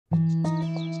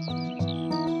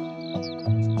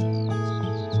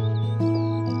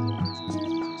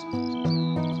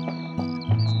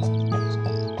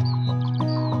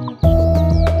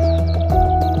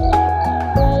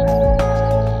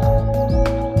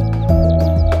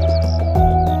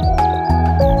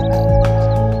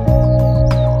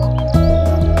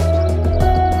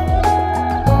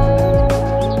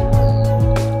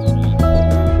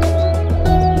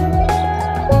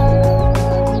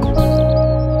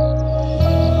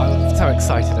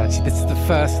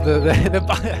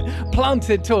The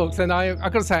planted talks, and I've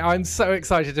got to say I'm so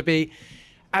excited to be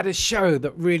at a show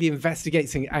that really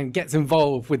investigates and gets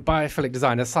involved with biophilic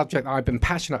design, a subject that I've been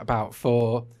passionate about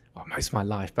for most of my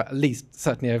life, but at least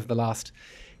certainly over the last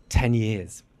 10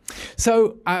 years.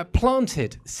 So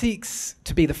Planted seeks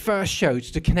to be the first show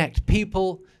to connect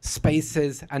people,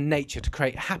 spaces and nature to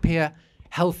create happier,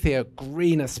 healthier,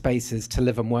 greener spaces to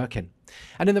live and work in.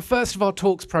 And in the first of our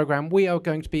talks program, we are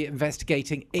going to be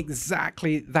investigating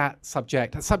exactly that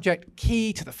subject, a subject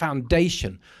key to the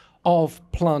foundation of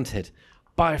Planted,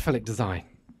 biophilic design.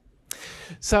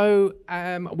 So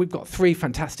we've got three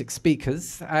fantastic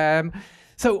speakers.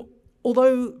 So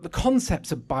although the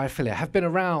concepts of biophilia have been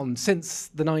around since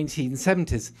the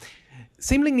 1970s,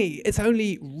 seemingly it's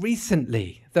only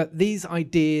recently that these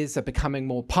ideas are becoming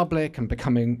more public and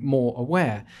becoming more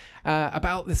aware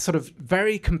about this sort of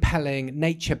very compelling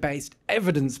nature-based,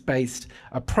 evidence-based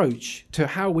approach to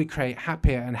how we create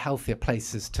happier and healthier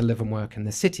places to live and work in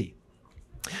the city.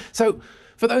 So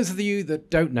for those of you that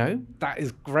don't know, that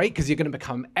is great because you're going to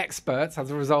become experts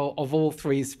as a result of all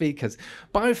three speakers.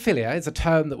 Biophilia is a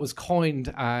term that was coined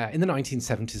in the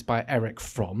 1970s by Erich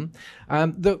Fromm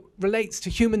that relates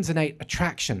to humans' innate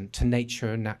attraction to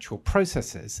nature and natural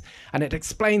processes. And it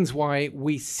explains why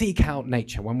we seek out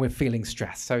nature when we're feeling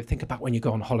stressed. So think about when you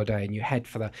go on holiday and you head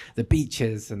for the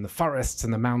beaches and the forests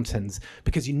and the mountains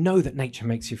because you know that nature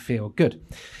makes you feel good.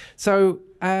 So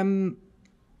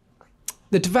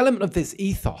the development of this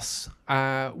ethos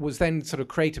was then sort of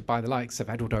created by the likes of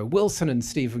Edward O. Wilson and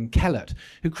Stephen Kellett,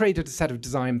 who created a set of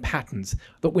design patterns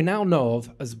that we now know of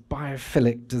as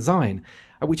biophilic design,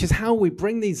 which is how we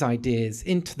bring these ideas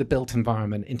into the built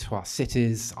environment, into our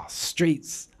cities, our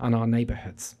streets, and our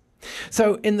neighborhoods.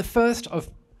 So in the first of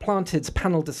Planted's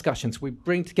panel discussions, we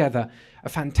bring together a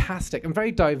fantastic and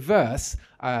very diverse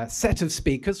set of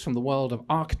speakers from the world of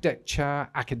architecture,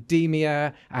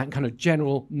 academia, and kind of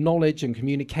general knowledge and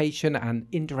communication and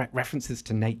indirect references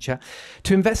to nature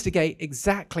to investigate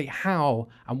exactly how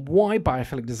and why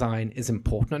biophilic design is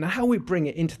important and how we bring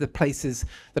it into the places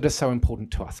that are so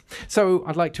important to us. So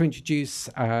I'd like to introduce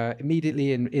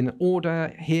immediately in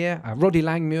order here, Roddy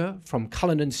Langmuir from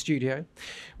Cullinan Studio.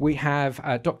 We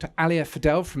have Dr. Alia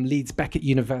Fidel from Leeds Beckett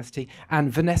University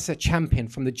and Vanessa Champion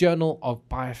from the Journal of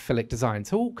Biophilic Design.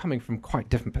 So all coming from quite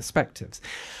different perspectives.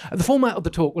 The format of the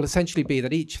talk will essentially be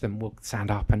that each of them will stand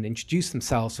up and introduce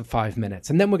themselves for 5 minutes,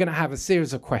 and then we're going to have a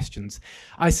series of questions.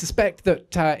 I suspect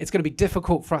that it's going to be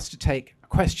difficult for us to take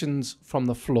questions from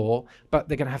the floor, but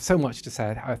they're going to have so much to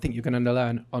say. I think you're going to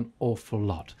learn an awful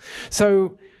lot.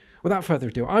 So without further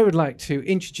ado, I would like to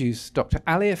introduce Dr.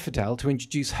 Alia Fidel to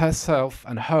introduce herself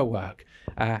and her work.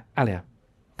 Alia,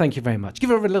 thank you very much. Give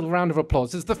her a little round of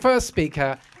applause. As the first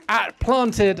speaker at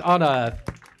Planted on Earth.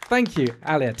 Thank you,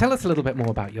 Alia. Tell us a little bit more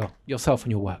about yourself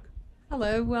and your work.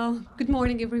 Hello. Well, good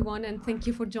morning, everyone, and thank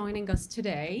you for joining us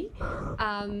today.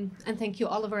 And thank you,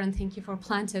 Oliver, and thank you for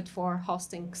Planted for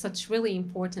hosting such really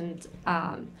important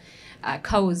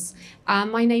cause.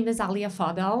 My name is Alia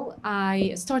Fadel.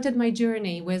 I started my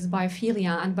journey with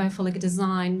biophilia and biophilic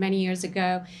design many years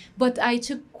ago, but I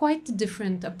took quite a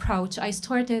different approach. I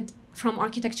started from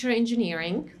architecture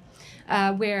engineering,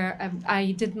 where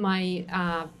I did my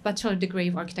bachelor degree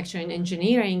of architecture and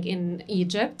engineering in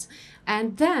Egypt.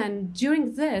 And then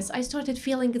during this, I started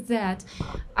feeling that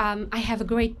I have a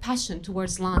great passion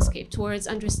towards landscape, towards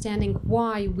understanding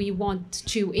why we want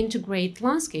to integrate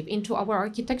landscape into our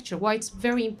architecture, why it's a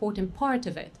very important part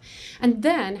of it. And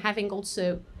then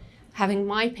having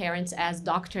my parents as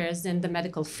doctors in the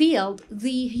medical field,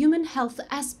 the human health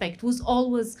aspect was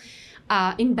always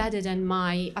embedded in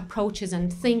my approaches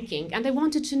and thinking, and I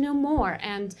wanted to know more.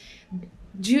 And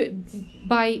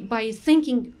by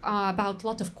thinking about a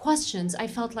lot of questions, I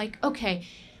felt like, okay,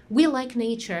 we like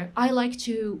nature. I like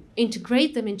to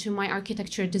integrate them into my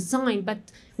architecture design, but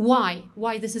why?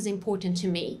 Why this is important to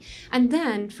me? And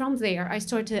then from there,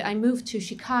 I moved to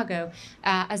Chicago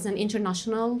as an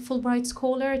international Fulbright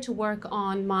scholar to work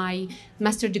on my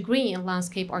master degree in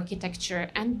landscape architecture.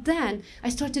 And then I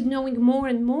started knowing more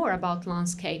and more about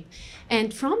landscape.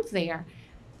 And from there,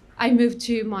 I moved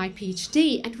to my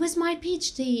PhD. And with my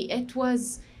PhD, it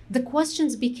was the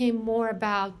questions became more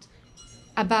about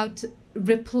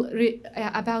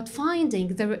finding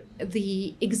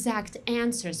the exact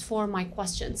answers for my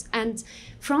questions. And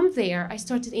from there, I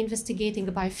started investigating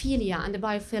biophilia and the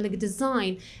biophilic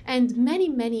design, and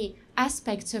many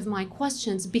aspects of my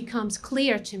questions becomes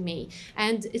clear to me,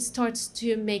 and it starts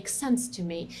to make sense to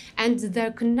me. And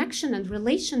the connection and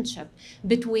relationship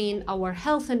between our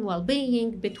health and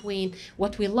well-being, between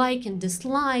what we like and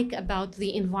dislike, about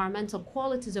the environmental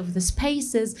qualities of the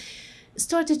spaces,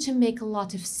 started to make a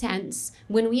lot of sense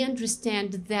when we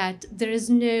understand that there is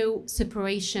no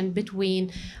separation between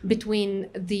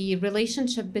the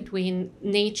relationship between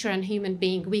nature and human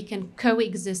being. We can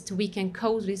coexist, we can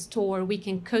co-restore, we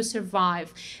can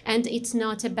co-survive, and it's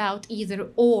not about either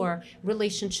or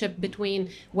relationship between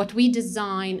what we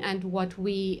design and what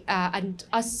we and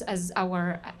us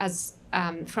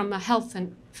from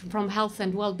health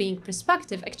and well-being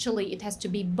perspective. Actually, it has to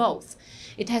be both.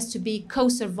 It has to be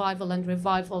co-survival and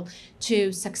revival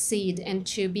to succeed and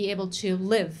to be able to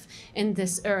live in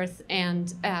this earth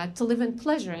and to live in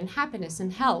pleasure and happiness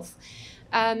and health.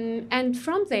 And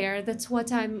from there, that's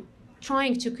what I'm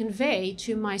trying to convey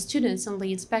to my students in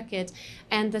Leeds Beckett,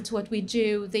 and that's what we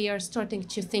do. They are starting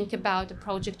to think about a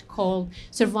project called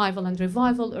Survival and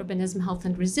Revival, Urbanism, Health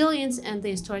and Resilience, and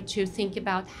they start to think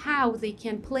about how they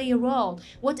can play a role,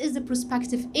 what is the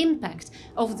prospective impact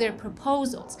of their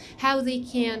proposals, how they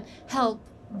can help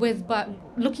with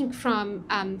looking from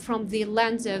the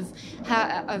lens of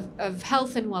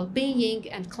health and well-being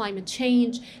and climate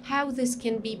change, how this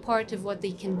can be part of what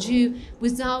they can do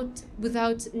without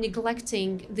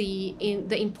neglecting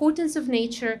the importance of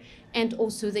nature and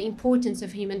also the importance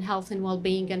of human health and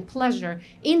well-being and pleasure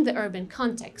in the urban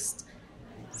context.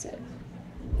 So,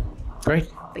 great,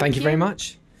 thank you very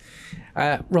much.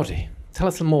 Roddy, tell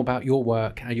us some more about your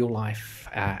work and your life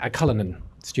at Cullinan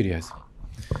Studios.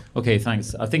 Okay,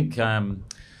 thanks. I think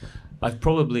I've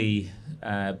probably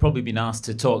been asked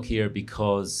to talk here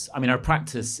because, I mean, our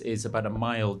practice is about a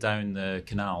mile down the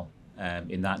canal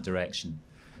in that direction.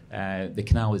 The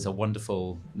canal is a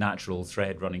wonderful natural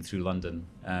thread running through London.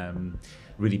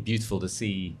 Really beautiful to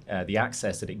see the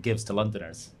access that it gives to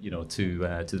Londoners, you know, to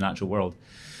the natural world.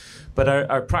 But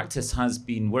our practice has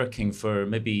been working for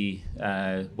maybe,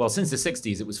 well, since the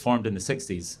 60s. It was formed in the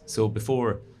 60s. So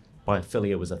before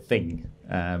biophilia was a thing.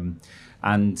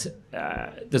 And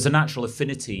there's a natural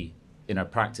affinity in our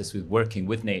practice with working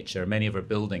with nature. Many of our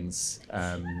buildings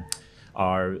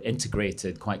are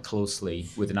integrated quite closely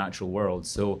with the natural world.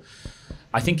 So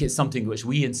I think it's something which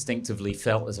we instinctively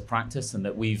felt as a practice and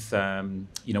that we've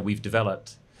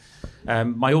developed.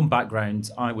 My own background,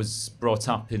 I was brought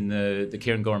up in the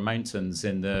Cairngorm Mountains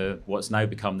in what's now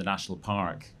become the National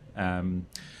Park.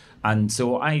 And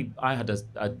so I had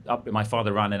my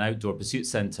father ran an outdoor pursuit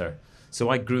centre. So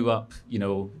I grew up, you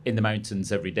know, in the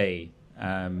mountains every day.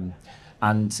 And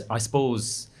I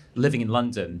suppose living in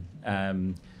London,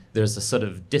 there's a sort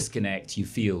of disconnect you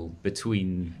feel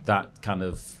between that kind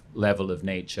of level of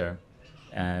nature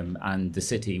and the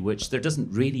city, which there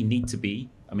doesn't really need to be.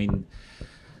 I mean,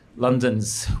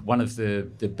 London's one of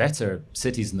the better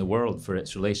cities in the world for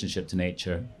its relationship to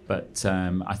nature, but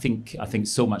I think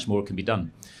so much more can be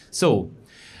done. So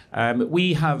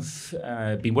we have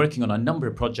been working on a number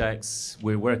of projects.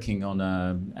 We're working on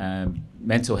a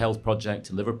mental health project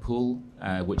in Liverpool,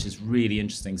 which is really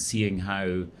interesting, seeing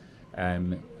how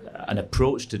an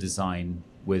approach to design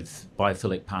with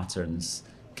biophilic patterns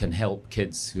can help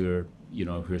kids who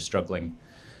are struggling.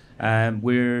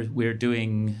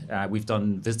 We've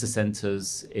done visitor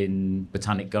centres in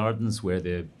botanic gardens where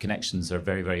the connections are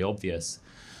very, very obvious.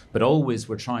 But always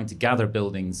we're trying to gather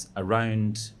buildings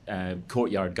around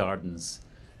courtyard gardens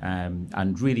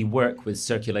and really work with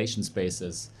circulation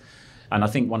spaces. And I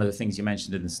think one of the things you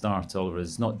mentioned in the start, Oliver,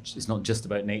 is it's not just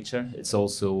about nature. It's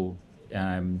also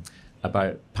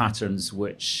about patterns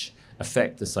which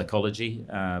affect the psychology.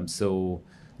 So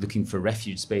looking for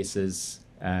refuge spaces,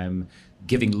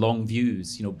 giving long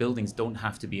views. You know, buildings don't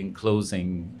have to be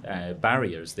enclosing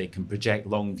barriers. They can project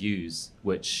long views,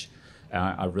 which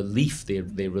are relief.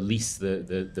 They release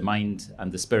the mind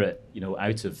and the spirit, you know,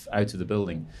 out of the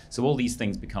building. So all these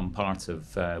things become part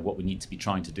of what we need to be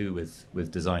trying to do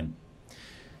with design.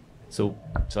 So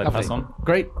shall I pass on?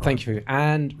 Great, thank you.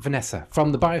 And Vanessa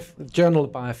from the Journal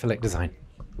of Biophilic Design.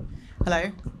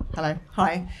 Hello.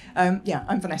 Hi.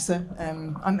 I'm Vanessa.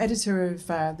 I'm editor of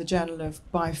the Journal of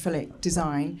Biophilic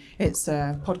Design. It's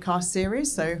a podcast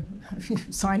series, so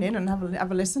sign in and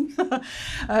have a listen.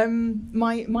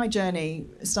 My journey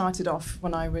started off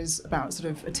when I was about sort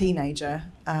of a teenager.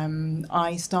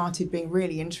 I started being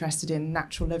really interested in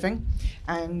natural living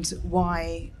and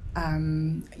why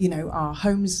our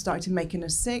homes started making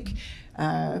us sick.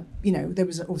 There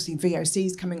was obviously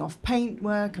VOCs coming off paint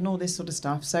work and all this sort of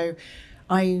stuff. So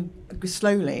I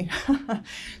slowly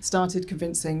started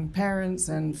convincing parents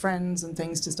and friends and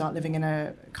things to start living in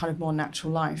a kind of more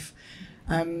natural life.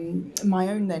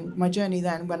 My journey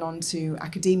then went on to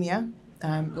academia.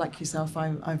 Like yourself,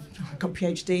 I've got a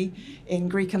PhD in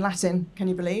Greek and Latin, can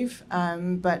you believe?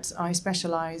 But I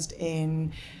specialised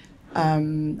in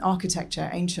architecture,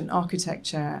 ancient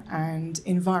architecture and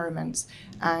environments.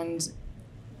 And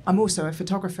I'm also a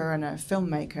photographer and a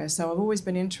filmmaker, so I've always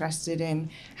been interested in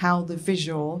how the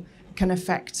visual can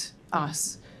affect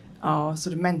us, our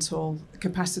sort of mental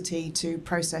capacity to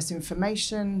process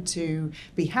information, to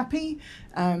be happy,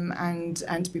 and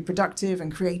to be productive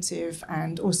and creative,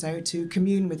 and also to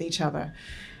commune with each other.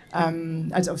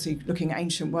 As obviously looking at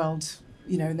ancient world,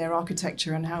 and their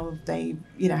architecture and how they,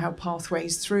 how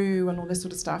pathways through and all this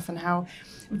sort of stuff, and how,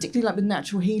 particularly like the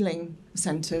natural healing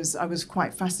centres, I was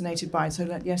quite fascinated by. So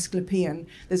like the Asclepian,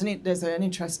 there's an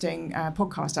interesting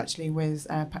podcast actually with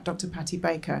Dr. Patty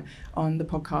Baker on the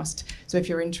podcast. So if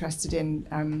you're interested in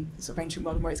sort of ancient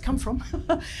world and where it's come from,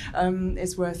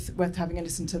 it's worth having a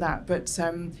listen to that. But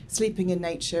sleeping in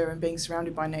nature and being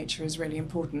surrounded by nature is really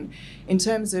important. In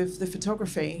terms of the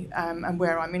photography and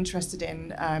where I'm interested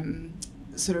in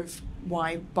sort of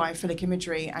why biophilic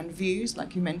imagery and views,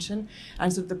 like you mentioned,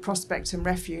 and sort of the prospect and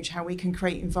refuge, how we can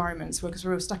create environments because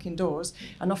we're all stuck indoors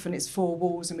and often it's four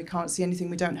walls and we can't see anything,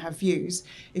 we don't have views.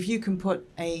 If you can put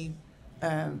a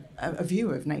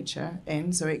view of nature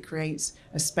in, so it creates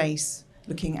a space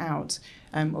looking out.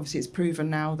 Obviously it's proven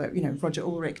now that, Roger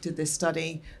Ulrich did this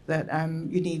study that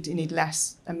you need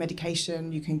less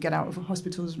medication, you can get out of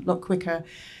hospitals a lot quicker.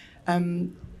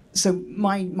 So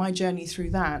my journey through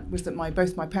that was that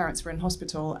both my parents were in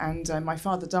hospital, and my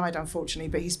father died unfortunately,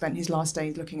 but he spent his last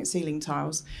days looking at ceiling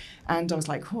tiles, and I was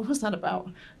like, what's that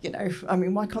about?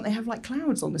 Why can't they have like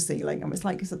clouds on the ceiling? It's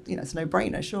like it's a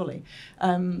no-brainer surely.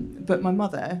 But my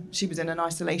mother, she was in an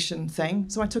isolation thing,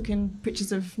 so I took in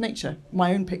pictures of nature,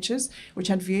 my own pictures, which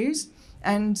had views.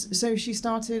 And so she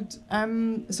started,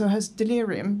 so her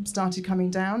delirium started coming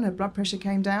down, her blood pressure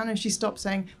came down, and she stopped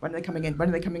saying, when are they coming in, when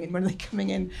are they coming in, when are they coming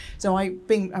in? So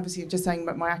being obviously just saying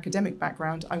about my academic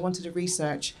background, I wanted to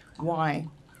research why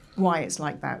it's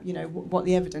like that, what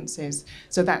the evidence is.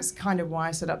 So that's kind of why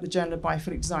I set up the Journal of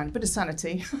Biophilic Design, a bit of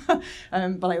sanity,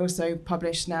 but I also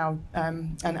publish now,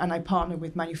 and I partner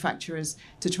with manufacturers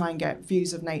to try and get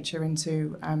views of nature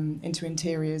into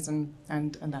interiors and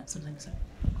that sort of thing. So,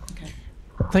 okay.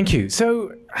 Thank you.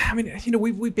 So,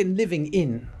 we've been living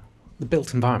in the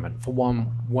built environment for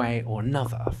one way or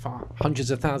another for hundreds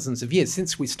of thousands of years,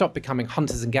 since we stopped becoming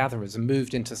hunters and gatherers and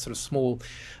moved into sort of small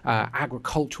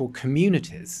agricultural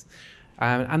communities.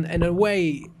 And in a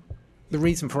way, the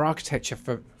reason for architecture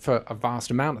for a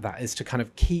vast amount of that is to kind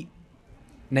of keep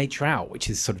nature out, which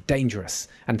is sort of dangerous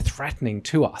and threatening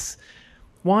to us.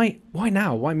 Why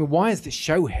now? Why is this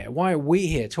show here? Why are we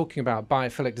here talking about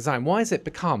biophilic design? Why has it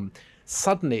become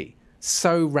suddenly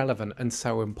so relevant and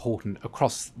so important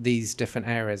across these different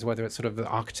areas, whether it's sort of the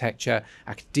architecture,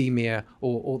 academia,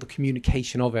 or the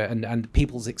communication of it and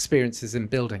people's experiences in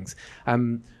buildings?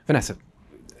 Vanessa,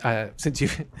 since you...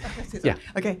 Yeah.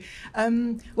 Okay.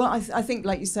 Well, I think,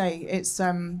 like you say, it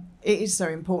is so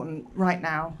important right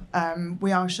now.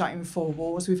 We are shut in four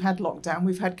walls. We've had lockdown,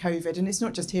 we've had COVID, and it's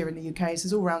not just here in the UK,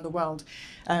 it's all around the world.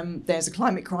 There's a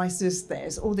climate crisis,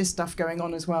 there's all this stuff going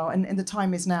on as well, and the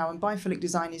time is now, and biophilic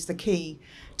design is the key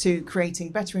to creating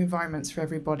better environments for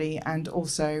everybody, and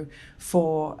also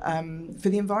for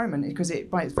the environment, because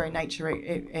by its very nature,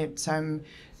 it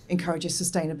encourages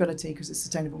sustainability because it's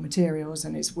sustainable materials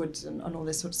and it's wood and all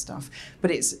this sort of stuff.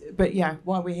 But yeah,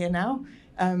 why we're here now,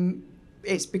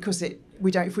 it's because if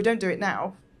we don't do it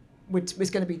now, it's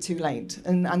going to be too late,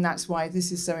 and that's why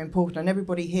this is so important. And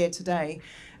everybody here today,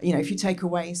 if you take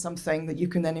away something that you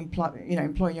can then employ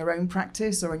in your own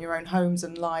practice or in your own homes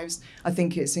and lives, I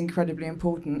think it's incredibly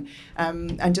important.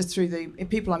 And just through the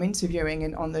people I'm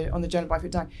interviewing on the Journal of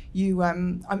Biophilic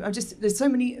Design, there's so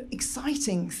many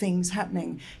exciting things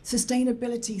happening,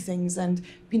 sustainability things, and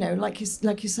like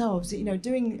yourselves,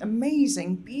 doing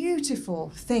amazing,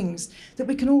 beautiful things that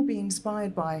we can all be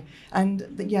inspired by. And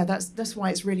that's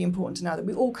why it's really important to know that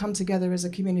we all come together as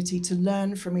a community to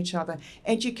learn from each other.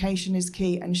 Education is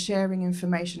key, and sharing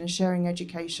information and sharing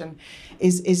education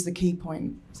is the key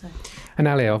point. So. And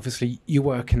Ali, obviously you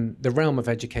work in the realm of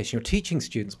education, you're teaching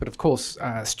students, but of course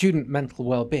student mental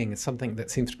well-being is something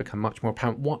that seems to become much more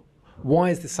apparent. Why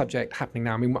is this subject happening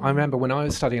now? I remember when I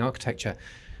was studying architecture,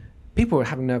 people were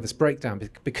having nervous breakdown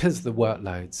because of the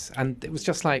workloads, and it was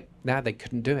just like, now they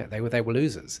couldn't do it. They were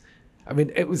losers. I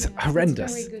mean, it was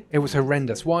horrendous. It was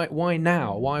horrendous. Why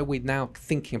now? Why are we now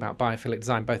thinking about biophilic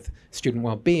design, both student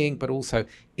well-being, but also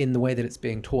in the way that it's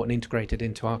being taught and integrated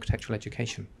into architectural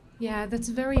education? Yeah, that's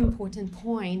a very important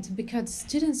point, because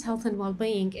students' health and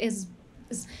well-being is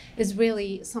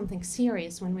really something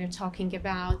serious when we're talking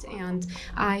about, and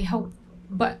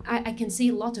I can see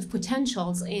a lot of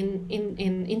potentials in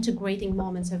integrating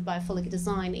moments of biophilic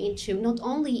design into not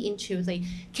only into the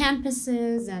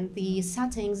campuses and the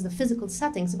settings, the physical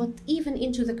settings, but even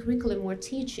into the curriculum we're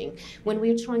teaching, when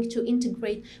we're trying to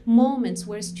integrate moments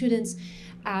where students'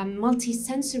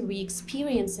 multisensory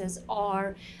experiences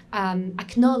are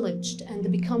acknowledged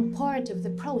and become part of the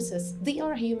process. They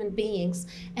are human beings,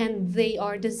 and they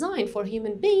are designed for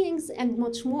human beings and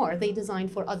much more. They design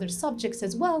for other subjects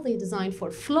as well. They design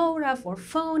for flora, for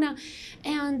fauna,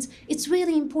 and it's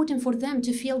really important for them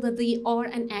to feel that they are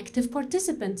an active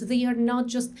participant. They are not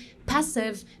just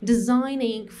passive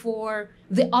designing for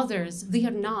the others. They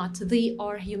are not. They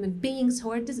are human beings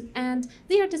who are and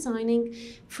they are designing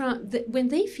when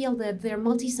they feel that their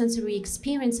multisensory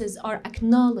experiences are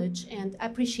acknowledged and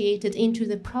appreciated into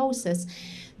the process.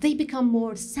 They become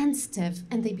more sensitive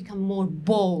and they become more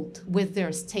bold with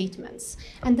their statements.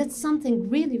 And that's something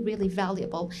really, really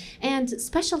valuable. And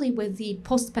especially with the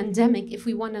post-pandemic, if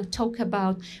we want to talk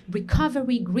about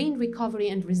recovery, green recovery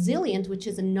and resilient, which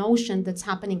is a notion that's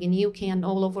happening in UK and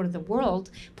all over the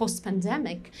world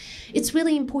post-pandemic, it's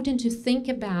really important to think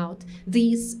about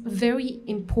these very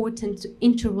important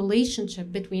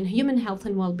interrelationship between human health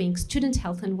and well-being, student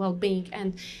health and well-being,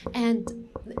 and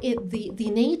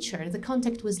the nature, the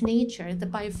contact with nature, the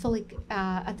biophilic,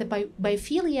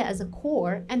 biophilia as a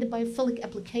core, and the biophilic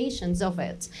applications of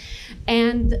it.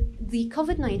 And the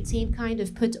COVID-19 kind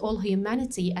of put all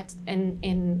humanity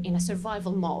in a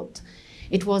survival mode.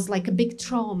 It was like a big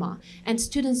trauma, and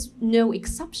students no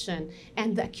exception.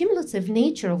 And the accumulative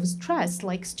nature of stress,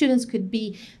 like students could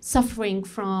be suffering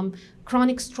from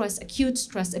chronic stress, acute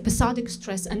stress, episodic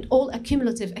stress, and all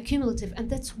accumulative. And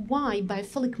that's why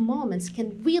biophilic moments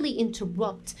can really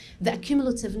interrupt the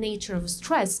accumulative nature of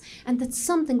stress. And that's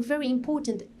something very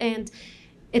important. And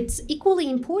it's equally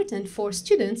important for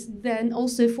students than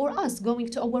also for us going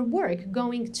to our work,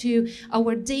 going to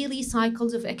our daily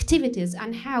cycles of activities,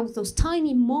 and how those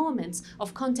tiny moments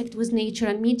of contact with nature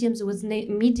and mediums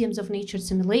of nature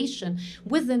simulation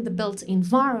within the built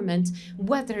environment,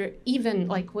 whether even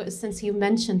like since you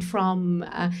mentioned from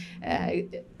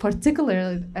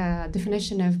particular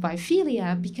definition of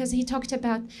biophilia, because he talked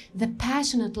about the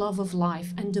passionate love of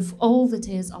life and of all that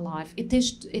is alive. It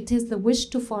is the wish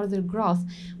to further growth,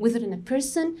 whether in a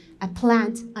person, a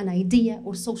plant, an idea,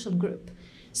 or social group.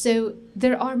 So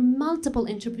there are multiple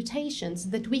interpretations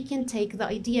that we can take the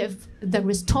idea of the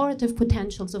restorative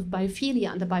potentials of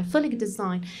biophilia and the biophilic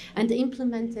design and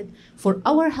implement it for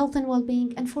our health and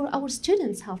well-being and for our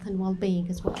students' health and well-being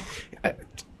as well.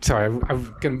 Sorry,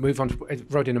 I'm going to move on to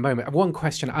Rod in a moment. One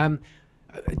question.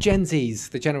 Gen Zs,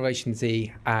 the Generation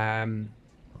Z,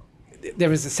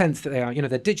 there is a sense that they are,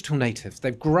 they're digital natives.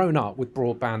 They've grown up with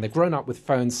broadband. They've grown up with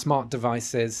phones, smart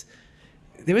devices.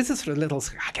 There is a sort of little,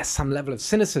 I guess, some level of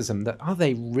cynicism that are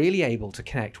they really able to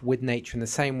connect with nature in the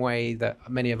same way that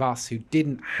many of us who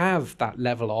didn't have that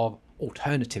level of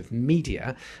alternative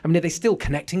media? I mean, are they still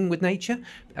connecting with nature?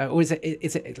 Or is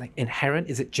it like inherent?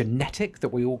 Is it genetic that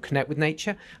we all connect with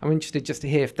nature? I'm interested just to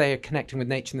hear if they are connecting with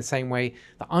nature in the same way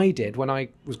that I did when I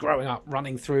was growing up,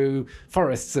 running through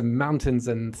forests and mountains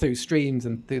and through streams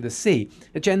and through the sea.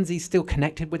 Are Gen Z still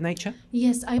connected with nature?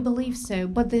 Yes, I believe so,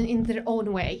 but in their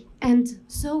own way. And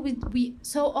so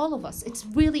so all of us, it's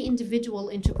really individual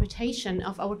interpretation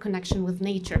of our connection with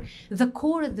nature. The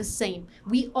core is the same.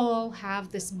 We all have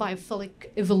this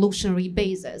biophilic evolutionary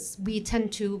basis. We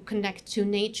tend to connect to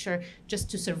nature just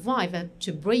to survive,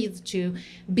 to breathe, to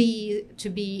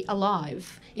be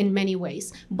alive in many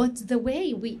ways. But the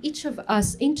way each of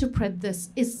us interpret this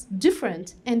is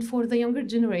different, and for the younger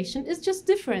generation, it's just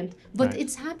different. But right.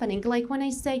 It's happening. Like when I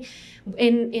say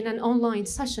in an online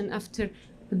session after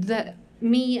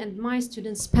me and my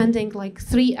students spending like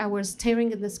 3 hours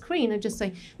staring at the screen, I just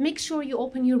say, make sure you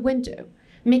open your window.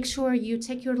 Make sure you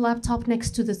take your laptop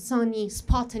next to the sunny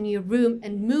spot in your room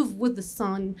and move with the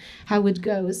sun, how it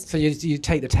goes. So you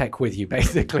take the tech with you,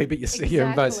 basically, but you're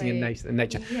immersing in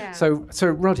nature. Yeah. So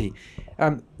Roddy,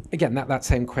 again, that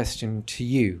same question to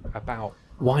you about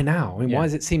why now? I mean, why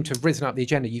does it seem to have risen up the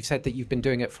agenda? You've said that you've been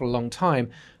doing it for a long time,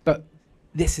 but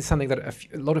this is something that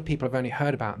a lot of people have only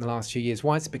heard about in the last few years.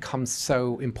 Why has it become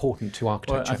so important to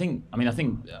architecture? Well, I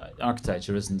think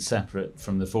architecture isn't separate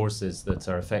from the forces that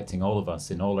are affecting all of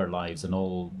us in all our lives and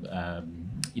all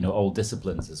all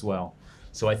disciplines as well.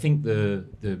 So I think the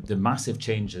massive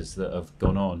changes that have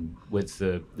gone on with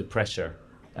the pressure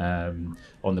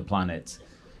on the planet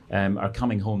are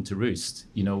coming home to roost.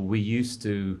 We used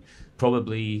to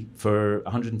probably for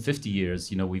 150 years,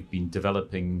 we've been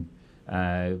developing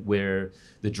where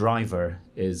the drivers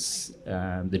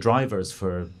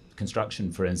for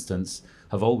construction, for instance,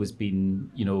 have always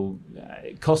been,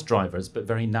 cost drivers, but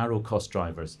very narrow cost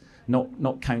drivers,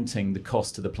 not counting the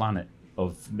cost to the planet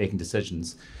of making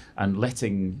decisions and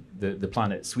letting the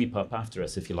planet sweep up after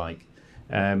us, if you like.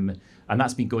 And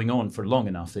that's been going on for long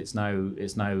enough. It's now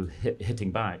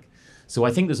hitting back. So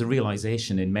I think there's a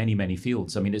realization in many, many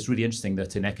fields. I mean, it's really interesting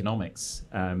that in economics,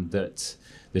 that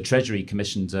the Treasury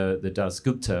commissioned the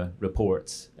Dasgupta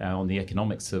report on the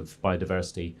economics of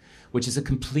biodiversity, which is a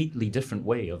completely different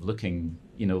way of looking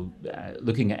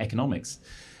at economics.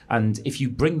 And if you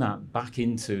bring that back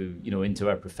into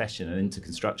our profession and into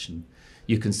construction,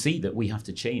 you can see that we have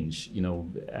to change.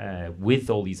 With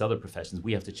all these other professions,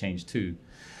 we have to change too.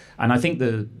 And I think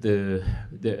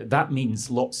that means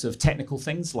lots of technical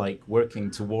things like working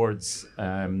towards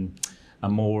a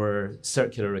more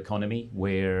circular economy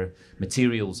where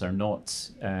materials are not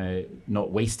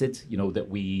wasted. That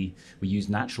we use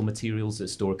natural materials that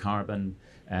store carbon.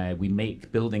 We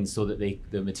make buildings so that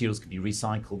the materials can be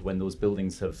recycled when those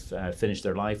buildings have finished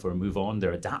their life or move on.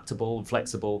 They're adaptable,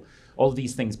 flexible. All of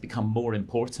these things become more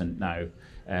important now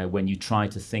when you try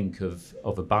to think of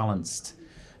a balanced,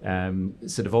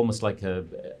 sort of almost like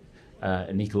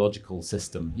an ecological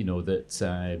system,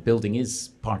 that building is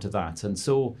part of that. And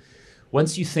so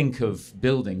once you think of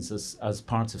buildings as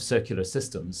part of circular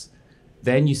systems,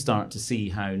 then you start to see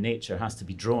how nature has to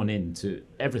be drawn into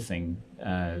everything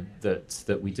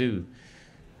that we do.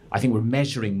 I think we're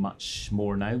measuring much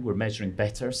more now. We're measuring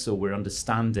better, so we're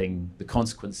understanding the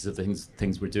consequences of the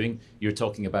things we're doing. You're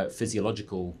talking about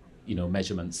physiological,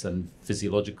 measurements and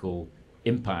physiological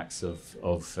impacts of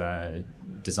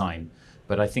design,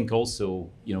 but I think also,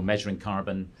 measuring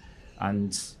carbon.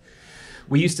 And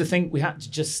we used to think we had to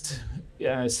just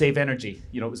save energy.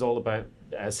 It was all about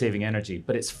saving energy,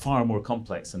 but it's far more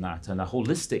complex than that. And a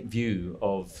holistic view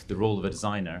of the role of a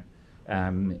designer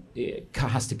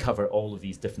has to cover all of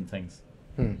these different things.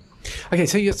 Okay,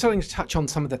 so you're starting to touch on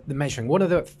some of the measuring. One of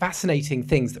the fascinating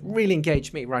things that really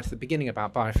engaged me right at the beginning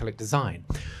about biophilic design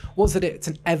was that it's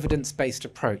an evidence-based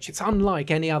approach. It's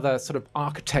unlike any other sort of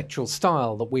architectural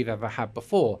style that we've ever had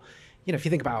before. If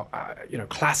you think about,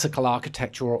 classical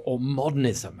architecture or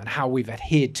modernism and how we've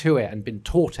adhered to it and been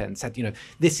taught it and said,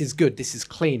 this is good, this is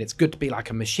clean, it's good to be like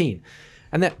a machine.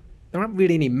 And there aren't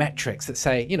really any metrics that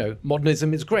say,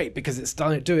 modernism is great because it's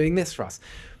doing this for us.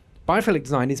 Biophilic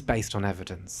design is based on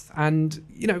evidence. And,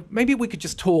 maybe we could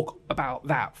just talk about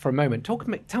that for a moment.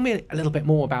 Tell me a little bit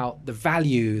more about the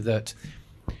value that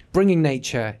bringing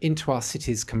nature into our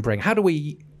cities can bring. How do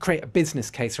we create a business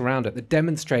case around it that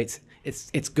demonstrates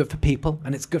it's good for people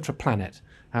and it's good for planet?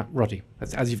 Roddy,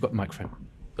 as you've got the microphone.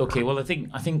 Okay, well,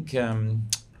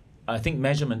 I think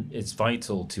measurement is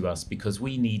vital to us because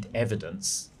we need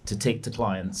evidence to take to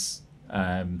clients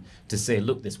to say,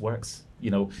 look, this works.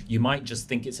 You might just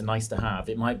think it's a nice to have.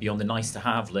 It might be on the nice to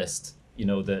have list,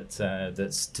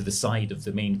 that's to the side of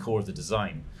the main core of the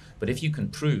design. But if you can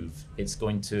prove it's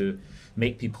going to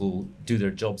make people do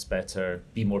their jobs better,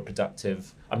 be more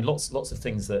productive. I mean, lots of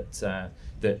things that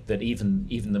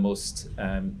even the most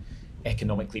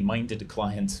economically minded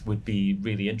client would be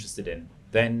really interested in.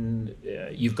 Then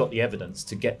you've got the evidence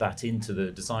to get that into the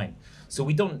design. So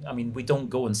we don't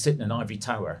go and sit in an ivory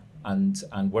tower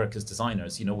and work as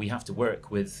designers. We have to work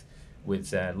with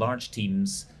large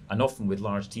teams and often with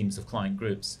large teams of client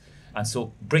groups. And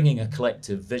so bringing a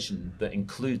collective vision that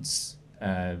includes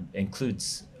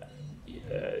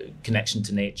connection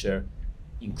to nature,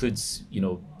 includes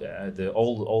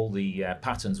all the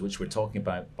patterns which we're talking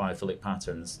about, biophilic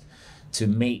patterns, to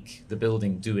make the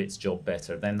building do its job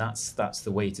better, then that's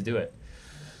the way to do it.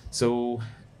 So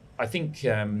I think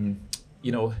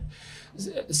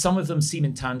some of them seem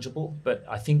intangible, but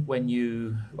I think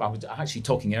I was actually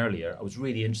talking earlier, I was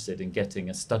really interested in getting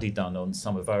a study done on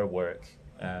some of our work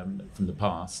from the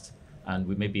past, and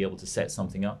we may be able to set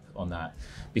something up on that,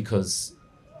 because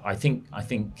I think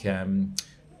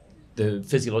the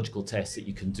physiological tests that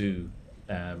you can do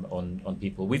on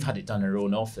people, we've had it done in our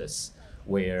own office,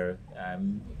 where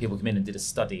people come in and did a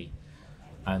study,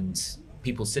 and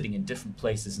people sitting in different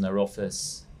places in our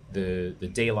office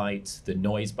the daylight, the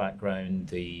noise background,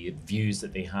 the views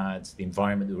that they had, the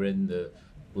environment they were in, the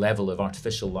level of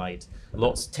artificial light,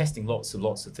 testing lots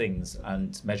of things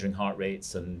and measuring heart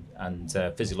rates and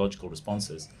physiological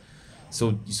responses.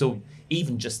 So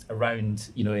even just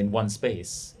around, in one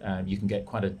space, you can get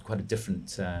quite a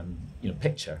different,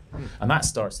 picture, and that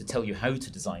starts to tell you how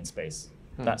to design space.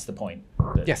 That's the point.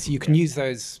 Yes, you can use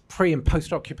those pre and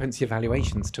post occupancy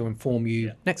evaluations to inform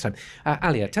you next time.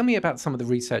 Alia, tell me about some of the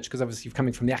research, because obviously you're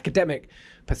coming from the academic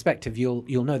perspective.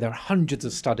 You'll know there are hundreds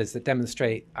of studies that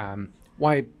demonstrate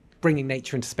why bringing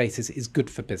nature into spaces is good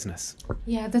for business.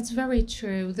 Yeah, that's very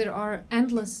true. There are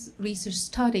endless research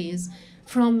studies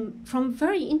from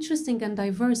very interesting and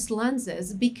diverse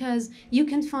lenses, because you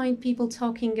can find people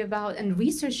talking about and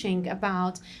researching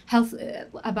about health,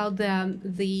 about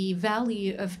the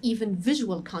value of even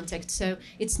visual contact. So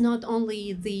it's not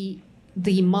only the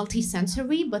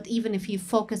multisensory, but even if you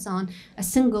focus on a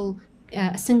single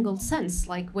sense,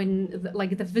 like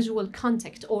the visual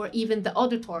contact or even the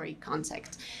auditory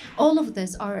contact. All of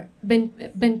this are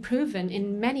been proven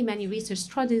in many research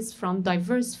studies from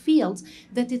diverse fields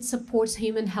that it supports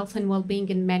human health and well-being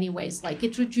in many ways. Like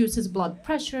it reduces blood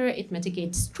pressure, it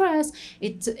mitigates stress,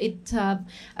 it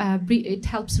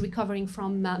helps recovering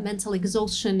from mental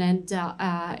exhaustion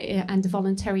and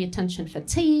voluntary attention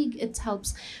fatigue. It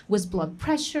helps with blood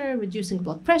pressure, reducing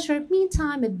blood pressure.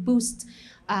 Meantime, it boosts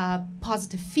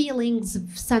positive feelings,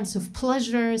 sense of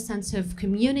pleasure, sense of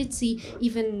community,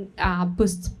 even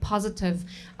boosts positive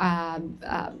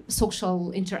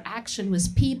social interaction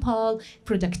with people,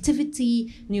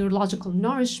 productivity, neurological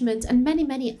nourishment, and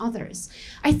many others.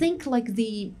 I think like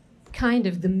the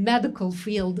medical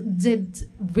field did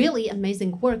really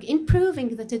amazing work in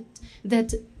proving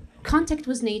that contact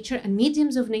with nature and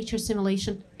mediums of nature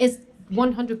simulation is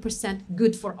 100%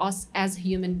 good for us as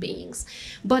human beings.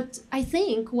 But I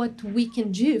think what we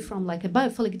can do from like a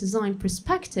biophilic design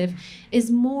perspective is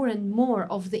more and more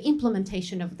of the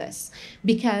implementation of this,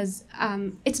 because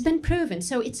it's been proven.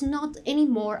 So it's not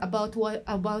anymore about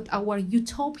our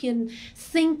utopian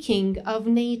thinking of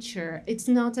nature. It's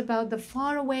not about the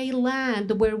faraway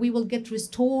land where we will get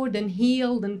restored and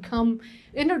healed and come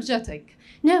energetic.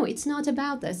 No, it's not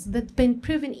about this. That's been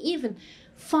proven even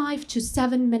 5 to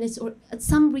 7 minutes, or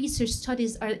some research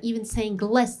studies are even saying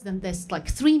less than this, like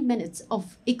 3 minutes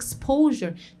of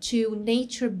exposure to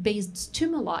nature-based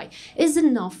stimuli is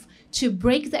enough to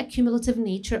break the accumulative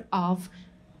nature of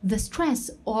the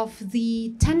stress, of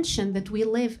the tension that we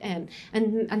live in.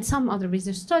 And some other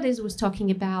research studies was talking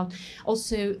about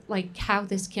also like how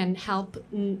this can help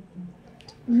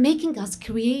making us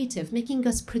creative, making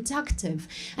us productive.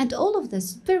 And all of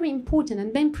this very important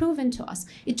and been proven to us.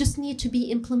 It just needs to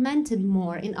be implemented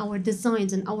more in our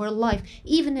designs and our life,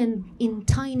 even in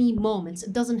tiny moments.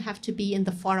 It doesn't have to be in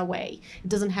the far away. It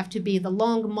doesn't have to be the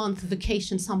long month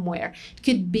vacation somewhere. It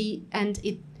could be,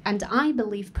 and I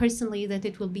believe personally that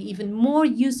it will be even more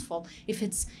useful if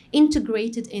it's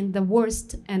integrated in the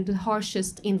worst and the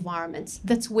harshest environments.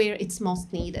 That's where it's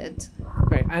most needed.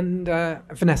 Great. And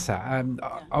Vanessa,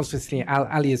 obviously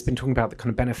Ali has been talking about the kind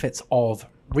of benefits of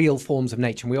real forms of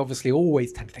nature. And we obviously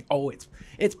always tend to think, oh,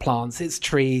 it's plants, it's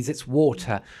trees, it's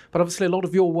water. But obviously a lot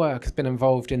of your work has been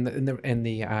involved in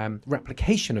the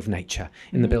replication of nature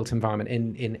in the built environment,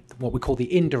 in what we call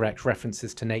the indirect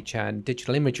references to nature and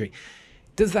digital imagery.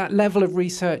 Does that level of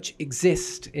research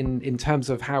exist in terms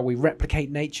of how we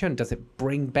replicate nature, and does it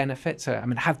bring benefits? I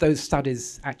mean, have those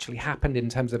studies actually happened in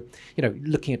terms of,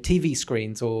 looking at TV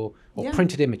screens or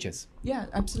printed images? Yeah,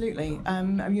 absolutely.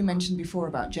 You mentioned before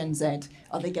about Gen Z.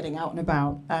 Are they getting out and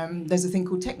about? There's a thing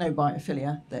called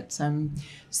techno-biophilia that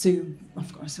Sue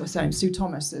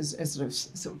Thomas is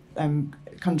sort of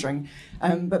conjuring.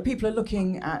 But people are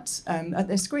looking at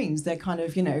their screens. They're kind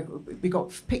of, we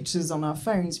got pictures on our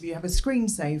phones. If you have a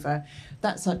screensaver,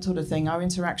 that's that sort of thing. Our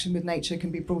interaction with nature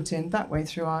can be brought in that way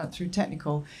through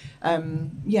technical.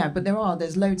 But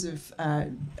there's loads of,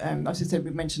 as I said, we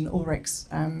mentioned Ulrich's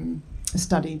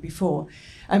study before.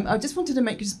 I just wanted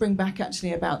to bring back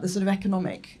actually about the sort of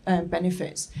economic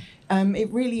benefits.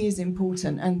 It really is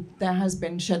important, and there has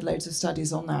been shed loads of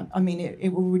studies on that. I mean,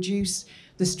 it will reduce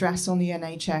the stress on the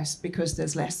NHS because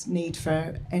there's less need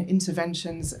for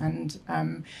interventions and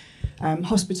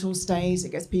hospital stays.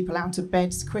 It gets people out of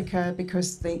beds quicker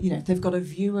because they've got a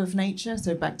view of nature.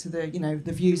 So back to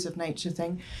the views of nature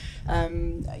thing,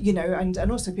 and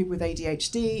also people with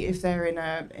ADHD, if they're in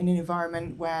an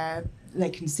environment where they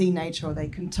can see nature or they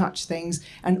can touch things,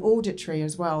 and auditory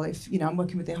as well. If I'm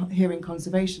working with the Hearing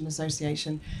Conservation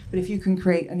Association, but if you can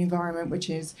create an environment which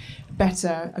is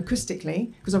better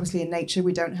acoustically, because obviously in nature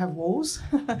we don't have walls,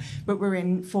 but we're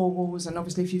in 4 walls, and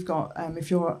obviously if you've got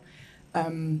if you're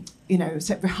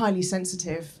highly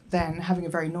sensitive, then having a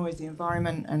very noisy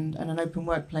environment and an open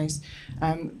workplace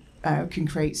can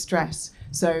create stress.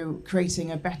 So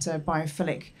creating a better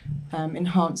biophilic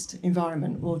enhanced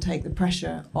environment will take the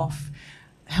pressure off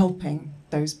helping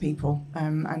those people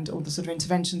and all the sort of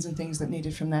interventions and things that are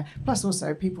needed from there. Plus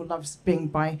also people love being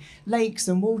by lakes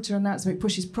and water and that, so it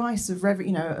pushes price of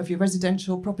of your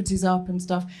residential properties up and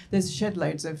stuff. There's shed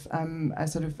loads of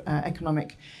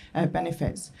economic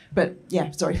benefits. But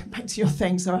yeah, sorry, back to your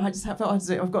thing. So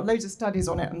I've got loads of studies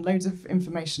on it and loads of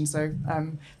information. So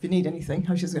if you need anything,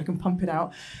 I can pump it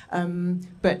out.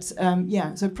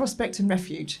 So prospect and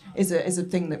refuge is a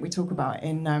thing that we talk about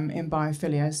in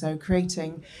biophilia. So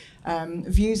creating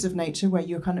views of nature where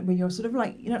you're sort of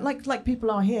like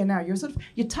people are here now.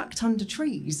 You're tucked under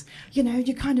trees.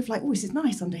 You're kind of like, oh, this is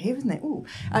nice under here, isn't it? Oh,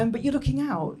 but you're looking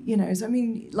out. So I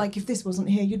mean, like if this wasn't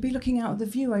here, you'd be looking out at the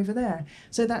view over there.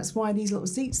 So that's why these little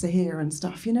seats are here and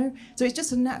stuff. So it's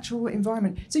just a natural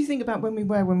environment. So you think about when we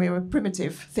were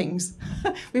primitive things,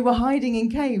 we were hiding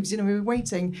in caves. We were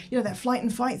waiting. That flight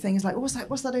and fight thing is like, what's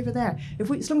that over there?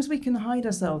 As long as we can hide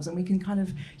ourselves and we can kind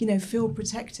of feel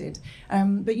protected.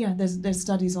 But yeah. There's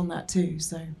studies on that too,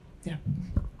 so yeah.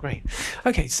 Great.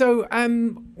 Okay, so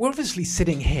we're obviously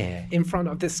sitting here in front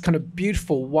of this kind of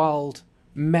beautiful wild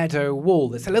meadow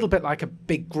wall. It's a little bit like a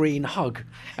big green hug,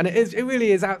 and it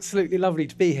really is absolutely lovely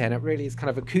to be here, and it really is kind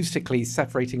of acoustically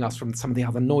separating us from some of the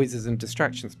other noises and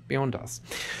distractions beyond us.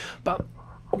 But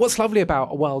what's lovely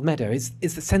about a wild meadow is the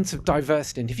sense of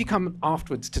diversity, and if you come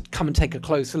afterwards to come and take a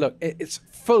closer look, it's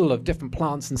full of different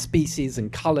plants and species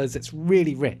and colours. It's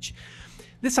really rich.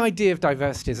 This idea of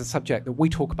diversity is a subject that we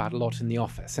talk about a lot in the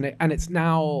office, and it's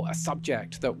now a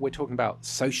subject that we're talking about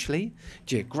socially,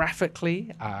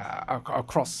 geographically,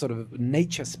 across sort of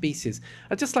nature species.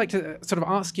 I'd just like to sort of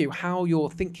ask you how you're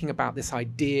thinking about this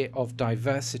idea of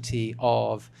diversity,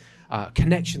 of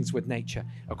connections with nature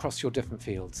across your different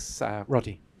fields.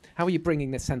 Roddy, how are you bringing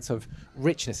this sense of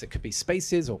richness? It could be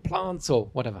spaces or plants or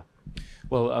whatever.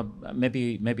 Well,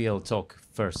 maybe I'll talk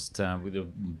first. With the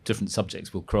different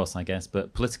subjects we'll cross, I guess,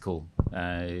 but political,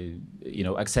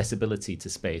 accessibility to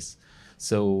space.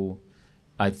 So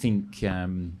I think, a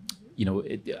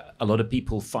lot of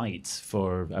people fight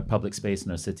for a public space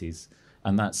in our cities,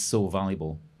 and that's so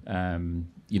valuable,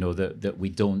 that we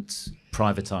don't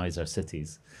privatize our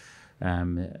cities.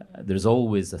 There's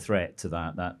always a threat to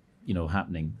that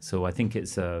happening. So I think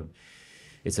it's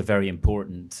a very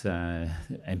important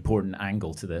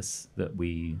angle to this that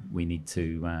we need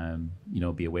to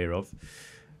be aware of.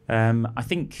 I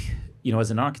think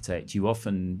as an architect you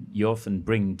often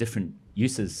bring different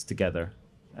uses together.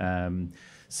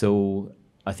 So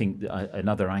I think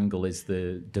another angle is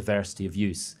the diversity of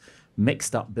use.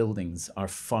 Mixed up buildings are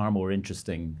far more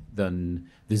interesting than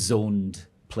the zoned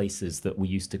places that we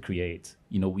used to create.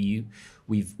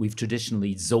 We've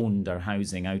traditionally zoned our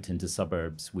housing out into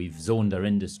suburbs. We've zoned our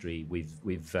industry.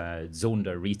 We've zoned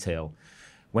our retail.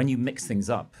 When you mix things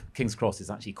up, King's Cross is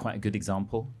actually quite a good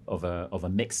example of a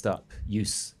mixed up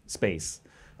use space.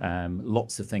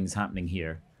 Lots of things happening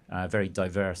here. A very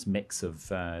diverse mix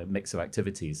of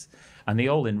activities, and they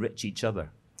all enrich each other.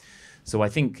 So I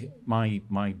think my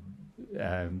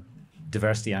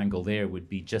diversity angle there would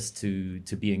be just to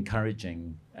be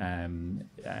encouraging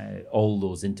all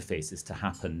those interfaces to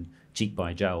happen cheek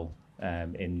by jowl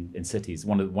in cities.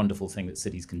 One of the wonderful things that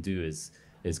cities can do is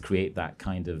create that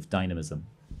kind of dynamism.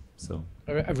 So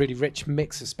a really rich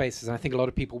mix of spaces, and I think a lot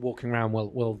of people walking around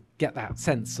will get that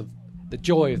sense of the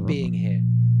joy of being here.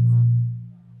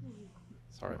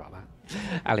 Sorry about that.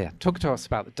 Alia, talk to us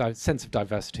about the sense of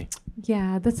diversity.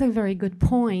 Yeah, that's a very good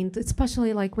point,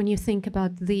 especially like when you think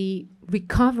about the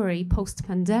recovery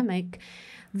post-pandemic.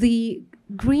 The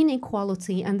green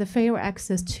equality and the fair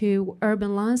access to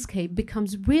urban landscape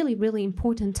becomes really, really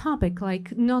important topic.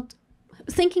 Like not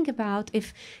thinking about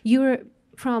if you're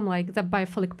from like the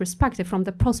biophilic perspective, from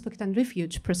the prospect and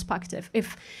refuge perspective,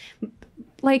 if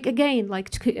like again,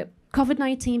 like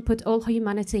COVID-19 put all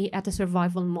humanity at a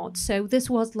survival mode. So this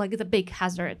was like the big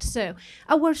hazard. So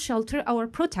our shelter, our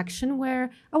protection were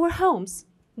our homes.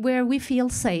 where we feel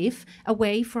safe,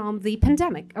 away from the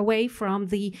pandemic, away from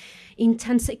the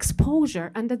intense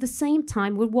exposure. And at the same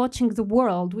time, we're watching the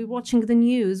world, we're watching the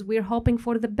news, we're hoping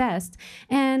for the best.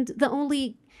 And the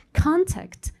only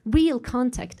contact, real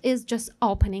contact, is just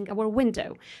opening our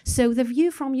window. So the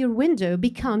view from your window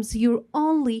becomes your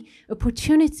only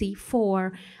opportunity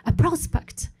for a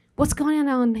prospect. What's going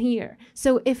on here?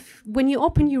 So if when you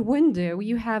open your window,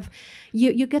 you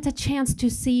get a chance to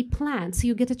see plants,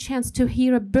 you get a chance to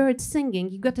hear a bird singing,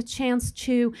 you get a chance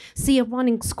to see a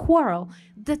running squirrel.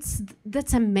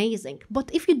 That's amazing.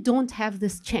 But if you don't have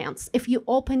this chance, if you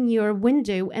open your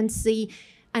window and see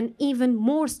an even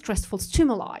more stressful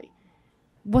stimuli,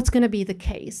 what's going to be the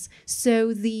case?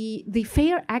 So the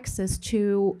fair access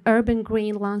to urban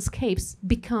green landscapes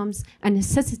becomes a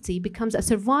necessity, becomes a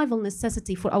survival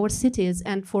necessity for our cities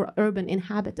and for urban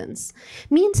inhabitants.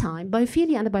 Meantime,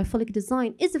 biophilia and biophilic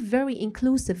design is a very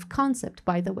inclusive concept,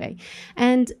 by the way,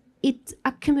 and it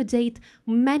accommodates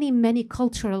many, many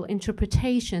cultural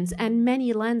interpretations and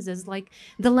many lenses, like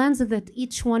the lens that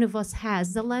each one of us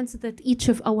has, the lens that each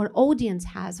of our audience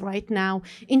has right now,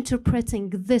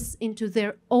 interpreting this into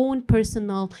their own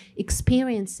personal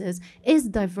experiences, is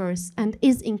diverse and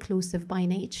is inclusive by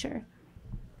nature.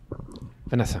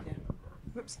 Vanessa.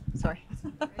 Whoops, sorry.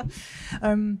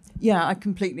 Yeah, I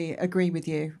completely agree with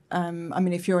you. I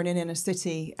mean, if you're in an inner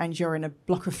city and you're in a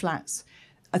block of flats,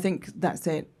 I think that's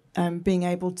it. Being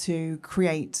able to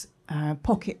create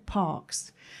pocket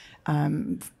parks,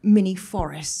 mini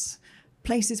forests,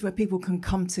 places where people can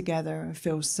come together and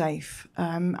feel safe,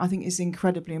 I think is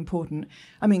incredibly important.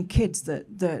 I mean, kids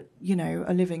that you know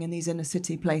are living in these inner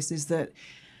city places that.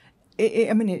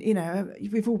 You know,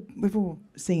 we've all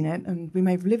seen it, and we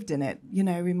may have lived in it. You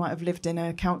know, we might have lived in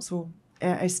a council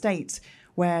estate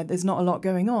where there's not a lot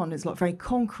going on. It's very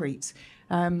concrete.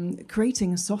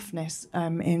 Creating a softness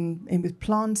in with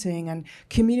planting and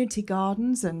community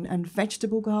gardens and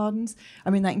vegetable gardens. I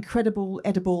mean, that incredible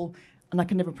edible, and I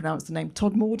can never pronounce the name,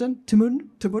 Todmorden.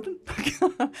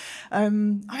 I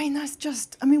mean, that's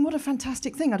just, I mean, what a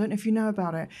fantastic thing. I don't know if you know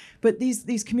about it, but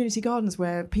these community gardens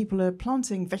where people are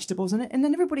planting vegetables and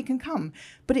then everybody can come.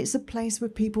 But it's a place where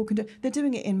people can do, they're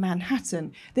doing it in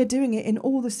Manhattan. They're doing it in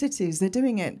all the cities. They're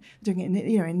doing it in,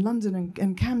 you know, in London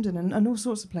and Camden and all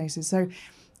sorts of places. So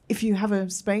if you have a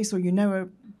space or you know a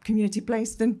community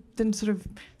place, then sort of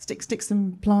stick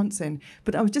some plants in.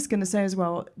 But I was just going to say as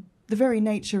well, the very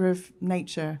nature of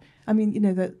nature. I mean, you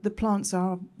know, the plants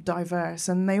are diverse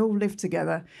and they all live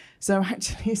together. So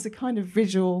actually, it's a kind of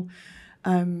visual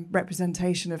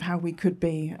representation of how we could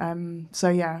be. So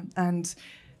yeah, and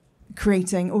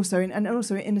creating also in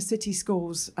inner city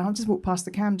schools. I just walked past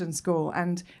the Camden School,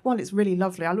 and while it's really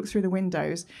lovely, I look through the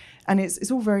windows, and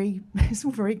it's all very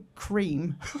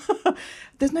cream.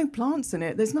 There's no plants in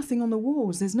it. There's nothing on the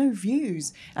walls. There's no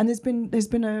views. And there's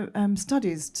been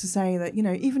studies to say that, you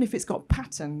know, even if it's got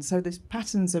patterns, so there's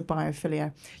patterns of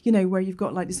biophilia, you know, where you've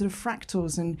got like these sort of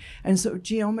fractals and sort of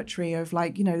geometry of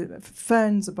like, you know,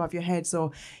 ferns above your heads,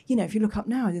 or, you know, if you look up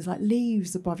now, there's like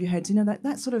leaves above your heads, you know,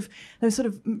 that sort of those sort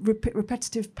of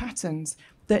repetitive patterns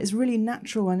that is really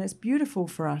natural and it's beautiful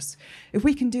for us. If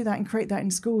we can do that and create that in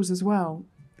schools as well,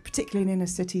 particularly in inner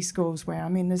city schools where, I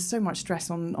mean, there's so much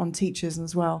stress on teachers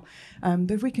as well.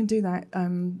 But if we can do that,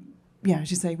 yeah,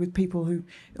 as you say, with people who,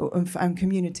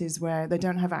 communities where they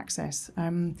don't have access,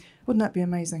 wouldn't that be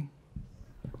amazing?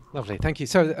 Lovely, thank you.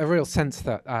 So a real sense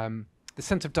that the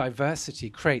sense of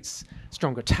diversity creates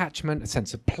strong attachment, a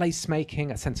sense of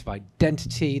placemaking, a sense of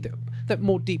identity that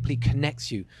more deeply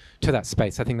connects you to that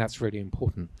space. I think that's really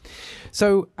important.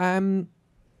 So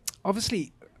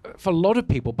obviously, for a lot of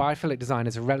people, biophilic design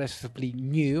is a relatively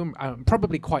new,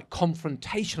 probably quite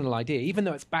confrontational idea, even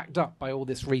though it's backed up by all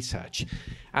this research.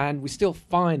 And we still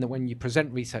find that when you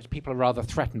present research, people are rather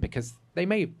threatened because they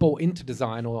may have bought into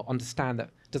design or understand that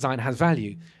design has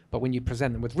value. But when you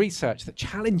present them with research that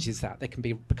challenges that, they can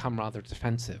become rather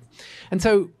defensive. And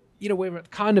so, you know, we're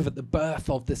kind of at the birth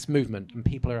of this movement, and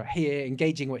people are here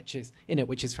engaging which is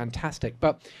fantastic.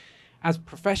 But as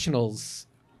professionals,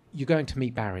 you're going to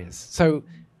meet barriers. So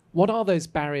what are those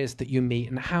barriers that you meet,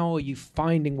 and how are you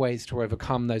finding ways to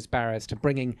overcome those barriers to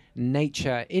bringing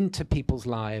nature into people's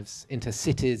lives, into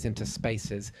cities, into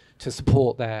spaces, to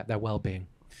support their well-being?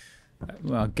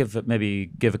 Well, I'll maybe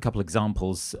give a couple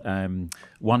examples.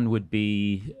 One would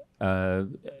be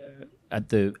at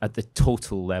the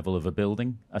total level of a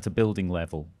building, at a building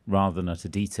level, rather than at a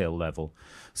detail level.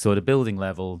 So at a building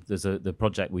level, there's the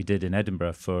project we did in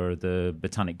Edinburgh for the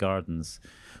Botanic Gardens,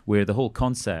 where the whole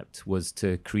concept was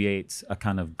to create a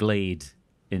kind of glade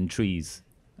in trees,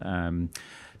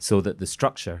 so that the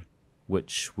structure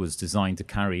which was designed to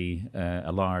carry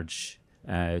a large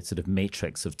sort of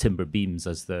matrix of timber beams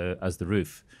as the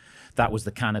roof. That was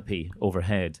the canopy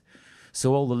overhead.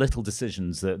 So all the little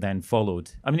decisions that then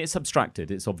followed, I mean, it's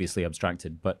abstracted, it's obviously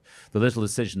abstracted, but the little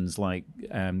decisions like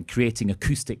creating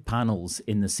acoustic panels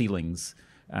in the ceilings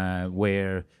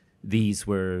where these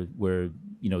were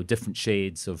different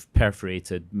shades of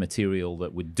perforated material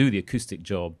that would do the acoustic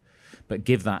job, but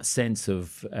give that sense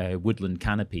of woodland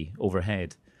canopy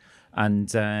overhead. And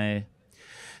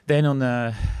then on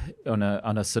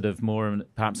a sort of more,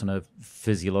 perhaps on a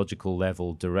physiological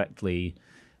level directly,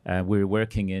 we're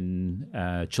working in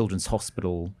Children's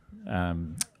Hospital,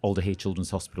 Alder Hey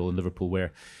Children's Hospital in Liverpool,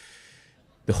 where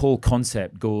the whole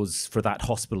concept goes for that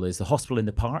hospital is the hospital in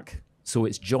the park. So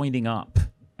it's joining up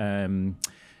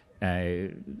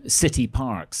city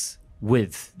parks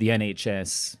with the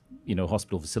NHS,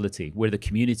 hospital facility, where the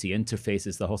community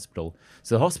interfaces the hospital.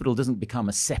 So the hospital doesn't become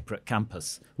a separate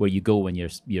campus where you go when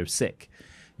you're sick.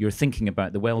 You're thinking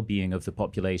about the well-being of the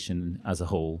population as a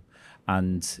whole,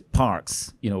 and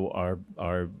parks,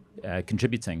 are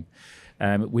contributing.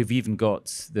 We've even got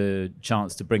the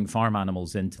chance to bring farm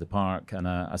animals into the park, and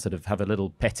I sort of have a little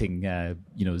petting,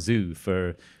 zoo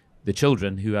for the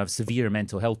children who have severe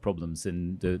mental health problems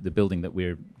in the building that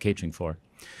we're catering for.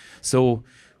 So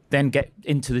then get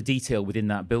into the detail within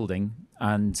that building,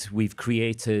 and we've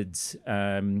created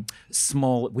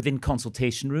small, within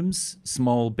consultation rooms,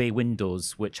 small bay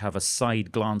windows which have a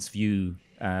side glance view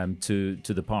to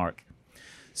the park.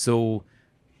 So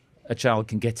a child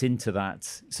can get into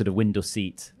that sort of window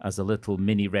seat as a little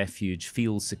mini refuge,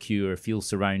 feel secure, feel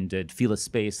surrounded, feel a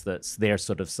space that's their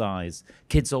sort of size.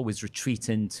 Kids always retreat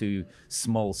into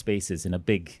small spaces in a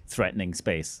big, threatening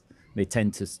space. They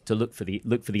tend to look for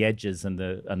the edges and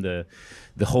the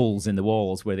holes in the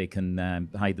walls where they can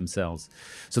hide themselves.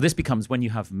 So this becomes, when you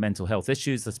have mental health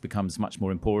issues, this becomes much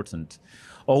more important.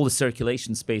 All the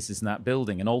circulation spaces in that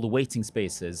building and all the waiting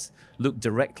spaces look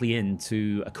directly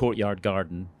into a courtyard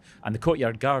garden. And the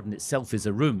courtyard garden itself is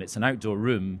a room. It's an outdoor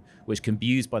room which can be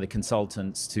used by the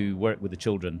consultants to work with the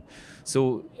children.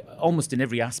 So almost in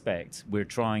every aspect, we're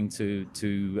trying to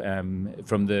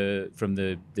from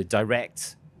the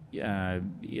direct,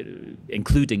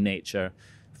 including nature,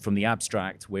 from the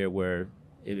abstract, where we're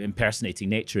impersonating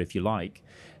nature, if you like,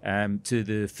 to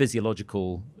the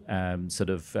physiological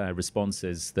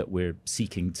responses that we're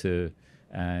seeking to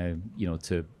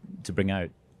bring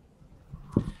out.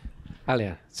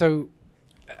 Alia, so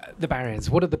the barriers.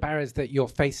 What are the barriers that you're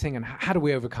facing, and how do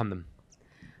we overcome them?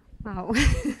 Wow.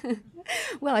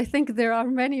 Well, I think there are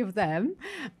many of them,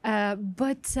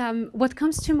 but what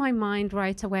comes to my mind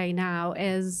right away now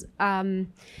is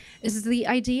the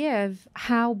idea of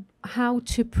how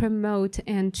to promote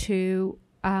and to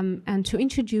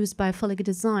introduce biophilic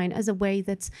design as a way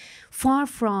that's far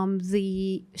from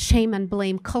the shame and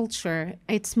blame culture.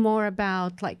 It's more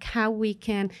about like how we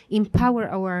can empower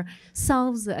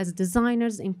ourselves as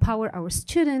designers, empower our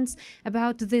students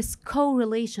about this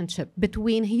co-relationship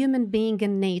between human being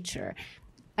and nature.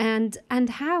 And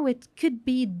how it could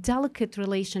be delicate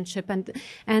relationship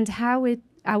and how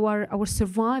our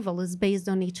survival is based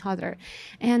on each other.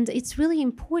 And it's really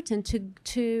important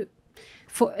to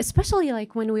especially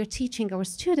like when we're teaching our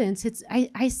students,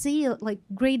 I see like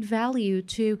great value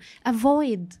to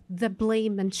avoid the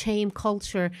blame and shame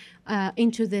culture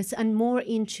into this, and more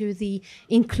into the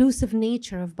inclusive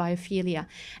nature of biophilia.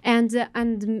 And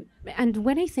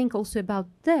when I think also about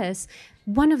this,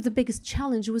 one of the biggest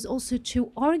challenge was also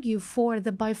to argue for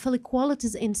the biophilic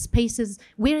qualities in spaces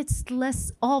where it's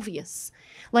less obvious.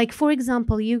 Like, for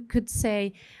example, you could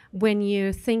say, when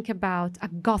you think about a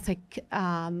Gothic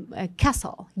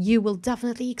castle, you will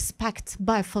definitely expect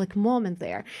biophilic moment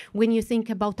there. When you think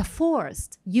about a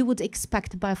forest, you would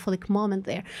expect biophilic moment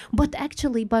there. But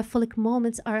actually, biophilic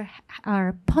moments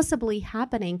are possibly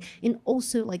happening in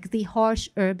also like the harsh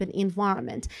urban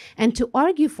environment. And to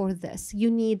argue for this,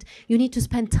 you need to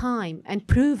spend time and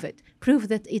prove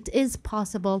that it is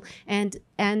possible, and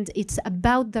it's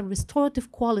about the restorative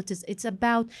qualities. It's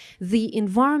about the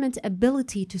environment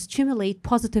ability to stimulate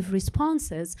positive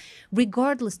responses,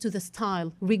 regardless to the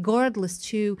style, regardless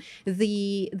to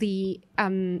the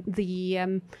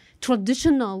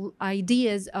traditional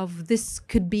ideas of this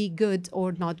could be good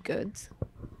or not good.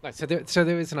 Right, so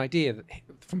there is an idea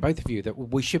from both of you that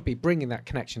we should be bringing that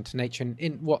connection to nature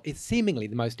in what is seemingly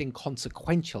the most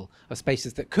inconsequential of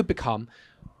spaces that could become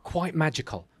quite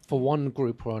magical for one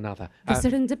group or another. The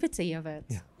serendipity of it.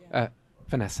 Yeah.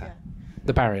 Vanessa,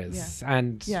 the barriers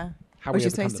and... Yeah. how Would we you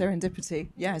say overcome them. serendipity?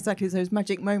 Yeah, exactly. Those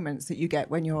magic moments that you get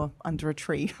when you're under a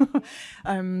tree.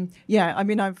 Yeah, I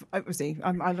mean, I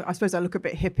suppose I look a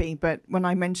bit hippie, but when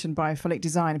I mention biophilic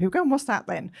design, people go, "What's that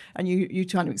then?" And you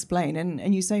try to explain,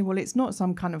 and you say, "Well, it's not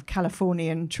some kind of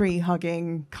Californian tree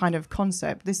hugging kind of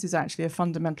concept. This is actually a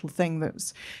fundamental thing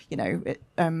that's,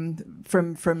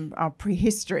 from our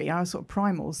prehistory, our sort of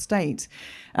primal state."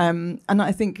 And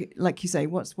I think, like you say,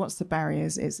 what's the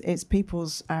barriers? It's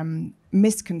people's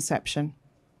misconception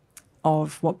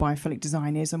of what biophilic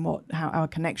design is and how our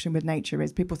connection with nature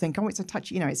is. People think, oh, it's a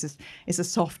touchy, it's a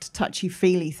soft,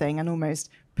 touchy-feely thing, and almost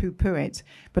poo-poo it.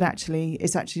 But actually,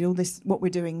 it's actually all this, what we're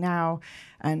doing now,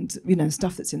 and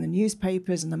stuff that's in the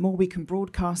newspapers, and the more we can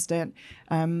broadcast it,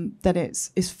 that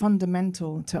it's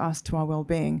fundamental to us, to our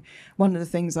well-being. One of the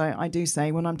things I do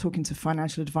say when I'm talking to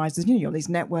financial advisors, you're on these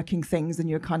networking things, and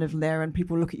you're kind of there, and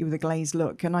people look at you with a glazed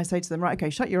look, and I say to them, right, okay,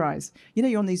 shut your eyes.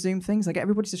 You're on these Zoom things. I get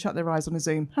everybody to shut their eyes on a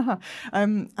Zoom,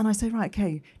 and I say, right,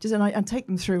 okay, and take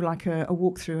them through like a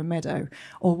walk through a meadow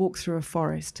or walk through a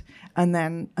forest, and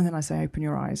then I say, open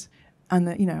your eyes, and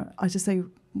I just say,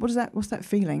 what's that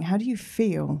feeling? How do you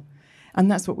feel?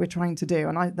 And that's what we're trying to do.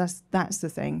 And that's the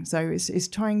thing. So it's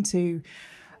trying to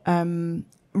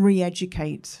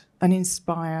re-educate and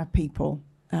inspire people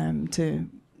to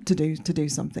do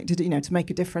something, to make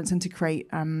a difference, and to create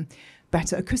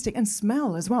better acoustic and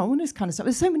smell as well, all this kind of stuff.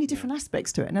 There's so many different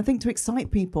aspects to it. And I think to excite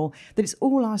people, that it's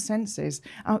all our senses,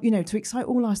 to excite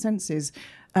all our senses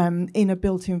in a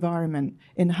built environment,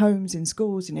 in homes, in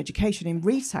schools, in education, in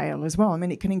retail as well. I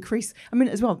mean, it can increase,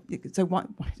 as well, so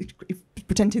if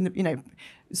pretending that,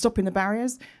 stopping the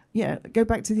barriers, go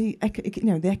back to the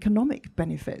economic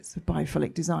benefits of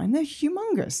biophilic design. They're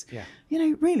humongous,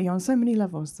 really on so many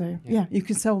levels. So, you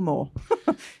can sell more.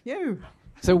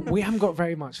 So we haven't got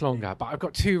very much longer, but I've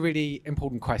got two really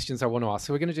important questions I want to ask.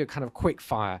 So we're going to do a kind of quick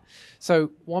fire.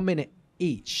 So 1 minute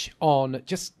each on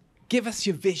just give us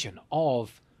your vision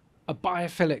of a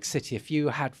biophilic city. If you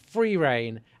had free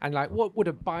reign, and what would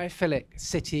a biophilic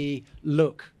city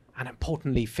look and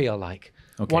importantly feel like?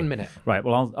 Okay. 1 minute. Right.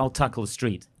 Well, I'll tackle the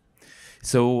street.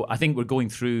 So I think we're going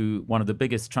through one of the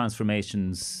biggest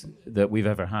transformations that we've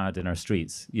ever had in our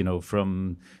streets,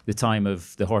 from the time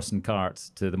of the horse and cart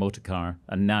to the motor car.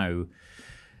 And now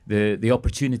the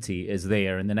opportunity is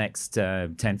there in the next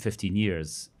 10, 15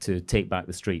 years to take back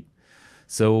the street.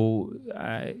 So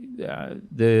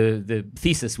the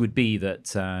thesis would be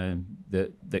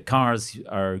that cars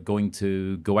are going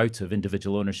to go out of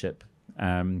individual ownership.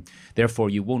 Therefore,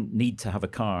 you won't need to have a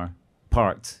car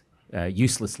parked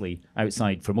uselessly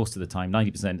outside for most of the time.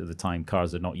 90% of the time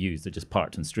cars are not used, they're just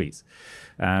parked in streets.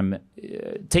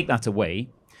 Take that away,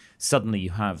 suddenly you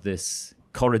have this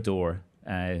corridor,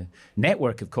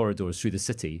 network of corridors through the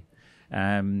city,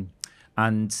 and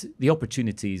the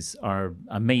opportunities are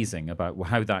amazing about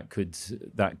how that could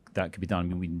be done.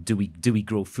 I mean, do we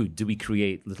grow food? Do we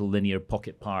create little linear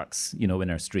pocket parks, in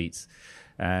our streets?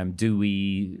 Do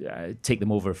we take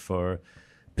them over for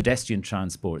pedestrian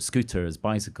transport, scooters,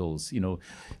 bicycles?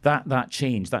 That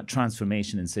change, that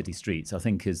transformation in city streets, I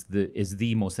think is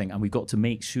the most thing. And we've got to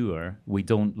make sure we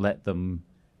don't let them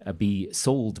be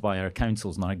sold by our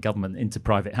councils and our government into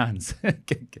private hands.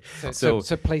 So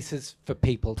places for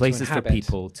people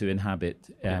to inhabit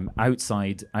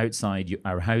outside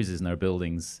our houses and our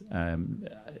buildings.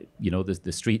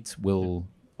 The street will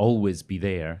always be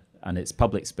there, and it's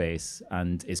public space,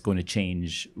 and it's going to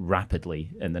change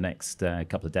rapidly in the next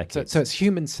couple of decades. So it's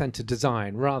human-centered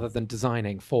design rather than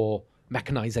designing for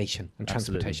mechanization and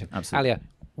transportation. Absolutely. Alia,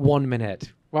 1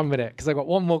 minute, because I've got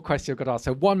one more question I've got to ask.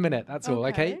 So 1 minute, that's all,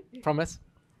 okay? Promise?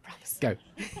 Promise. Go.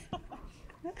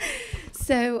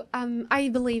 So I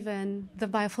believe in the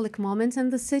biophilic moment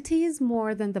in the cities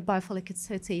more than the biophilic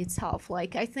city itself.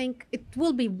 I think it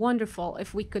will be wonderful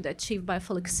if we could achieve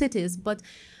biophilic cities, but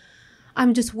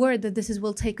I'm just worried that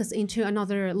will take us into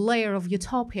another layer of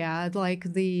utopia,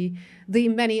 like the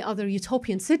many other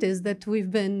utopian cities that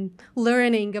we've been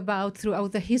learning about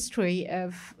throughout the history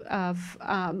of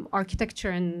architecture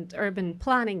and urban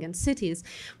planning and cities.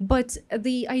 But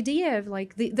the idea of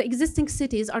the existing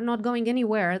cities are not going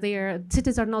anywhere.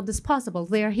 Cities are not disposable.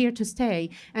 They are here to stay,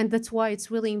 and that's why it's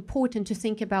really important to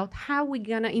think about how we're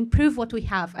gonna improve what we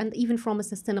have, and even from a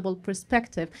sustainable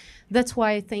perspective. That's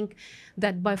why I think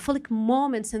that biophilic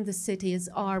moments in the cities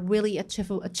are really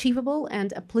achievable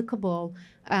and applicable,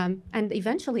 and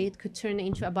eventually it could turn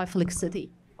into a biophilic city.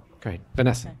 Great.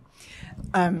 Vanessa.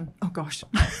 Oh gosh.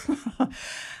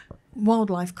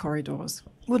 Wildlife corridors.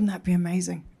 Wouldn't that be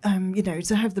amazing?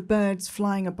 To have the birds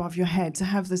flying above your head, to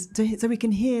have this, so we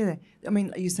can hear. I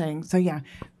mean, you're saying, so yeah,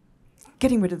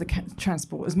 getting rid of the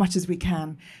transport as much as we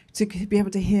can, to be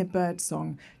able to hear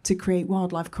birdsong, to create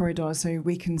wildlife corridors so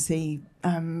we can see,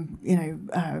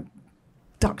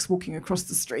 ducks walking across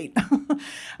the street,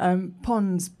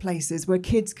 ponds, places where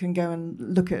kids can go and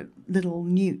look at little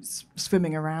newts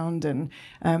swimming around, and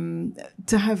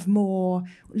to have more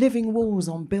living walls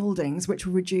on buildings, which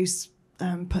will reduce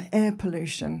air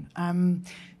pollution.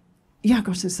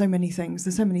 Gosh, there's so many things.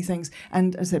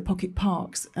 And as I said, pocket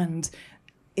parks and,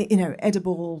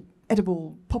 edible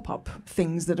pop-up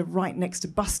things that are right next to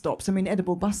bus stops. I mean,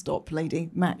 edible bus stop lady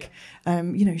Mac,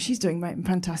 she's doing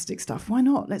fantastic stuff. Why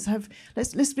not?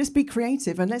 Let's be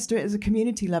creative, and let's do it as a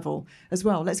community level as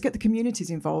well. Let's get the communities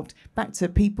involved. Back to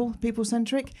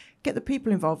people-centric. Get the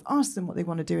people involved. Ask them what they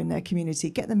want to do in their community.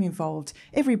 Get them involved.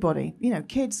 Everybody,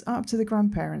 kids up to the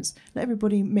grandparents. Let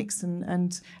everybody mix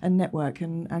and network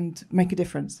and make a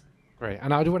difference. Great.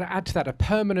 And I want to add to that a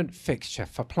permanent fixture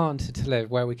for Planted to Live,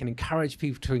 where we can encourage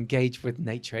people to engage with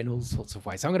nature in all sorts of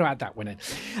ways. So I'm going to add that one in.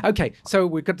 Okay, so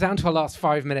we've got down to our last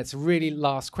 5 minutes, a really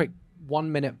last quick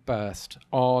 1 minute burst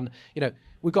on,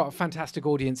 we've got a fantastic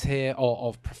audience here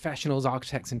of professionals,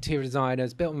 architects, interior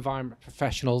designers, built environment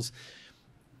professionals.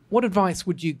 What advice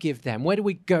would you give them? Where do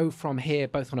we go from here,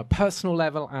 both on a personal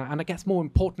level and I guess more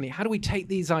importantly, how do we take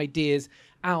these ideas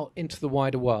out into the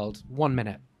wider world? 1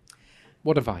 minute.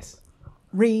 What advice?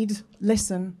 Read,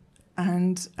 listen,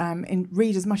 and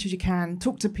read as much as you can.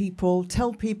 Talk to people,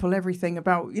 tell people everything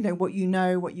about what you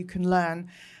know, what you can learn,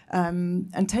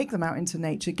 and take them out into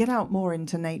nature. Get out more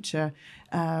into nature.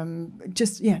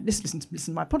 Listen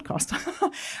to my podcast.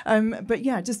 And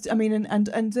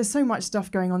there's so much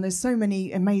stuff going on. There's so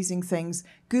many amazing things.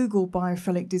 Google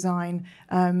biophilic design,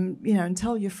 and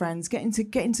tell your friends. Get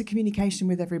into communication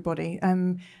with everybody.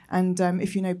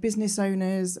 If you know business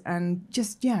owners, and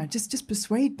just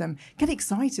persuade them. Get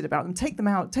excited about them. Take them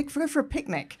out. Go for a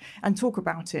picnic and talk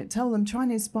about it. Tell them. Try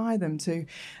and inspire them to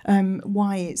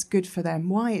why it's good for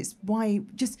them.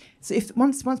 If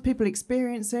once people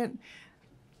experience it,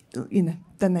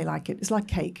 then they like it. It's like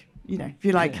cake. If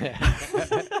you like. I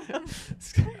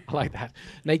like that.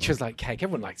 Nature's like cake.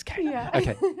 Everyone likes cake. Yeah.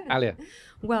 Okay, Alia.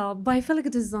 Well, biophilic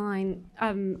design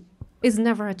is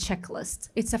never a checklist.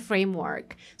 It's a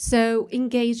framework. So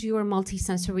engage your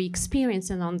multisensory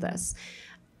experience on this.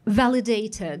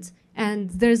 Validate it. And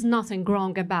there's nothing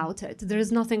wrong about it.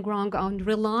 There's nothing wrong on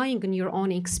relying on your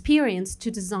own experience to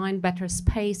design better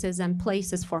spaces and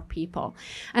places for people.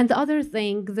 And the other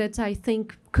thing that I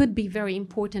think could be very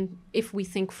important if we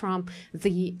think from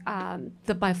the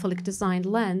biophilic design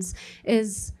lens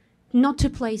is not to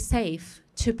play safe,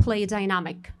 to play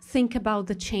dynamic. Think about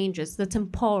the changes, the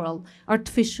temporal,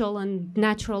 artificial and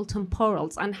natural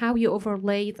temporals, and how you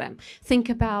overlay them. Think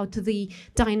about the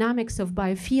dynamics of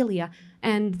biophilia,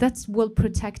 and that will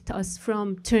protect us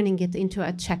from turning it into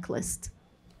a checklist.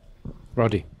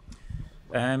 Roddy.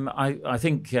 I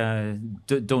think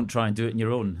don't try and do it on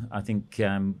your own. I think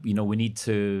we need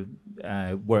to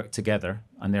work together,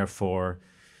 and therefore,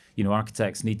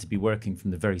 architects need to be working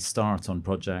from the very start on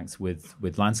projects with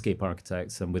landscape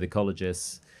architects and with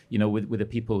ecologists. With the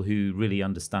people who really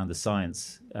understand the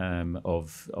science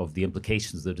of the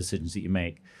implications of the decisions that you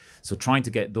make. So trying to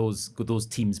get those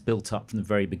teams built up from the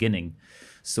very beginning,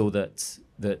 so that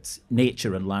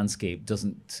nature and landscape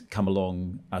doesn't come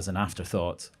along as an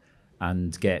afterthought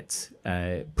and get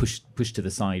pushed to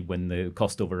the side when the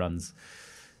cost overruns.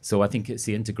 So I think it's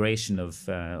the integration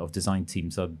of design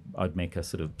teams I'd make a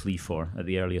sort of plea for at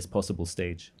the earliest possible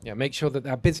stage. Yeah, make sure that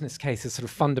our business case is sort of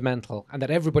fundamental and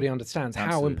that everybody understands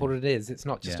Absolutely. How important it is. It's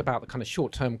not just about the kind of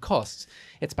short-term costs.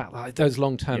 It's about those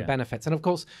long-term benefits. And of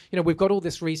course, we've got all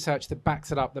this research that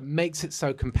backs it up, that makes it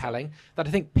so compelling, that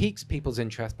I think piques people's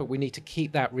interest, but we need to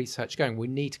keep that research going. We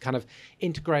need to kind of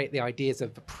integrate the ideas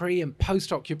of the pre- and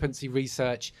post-occupancy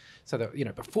research so that,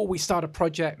 before we start a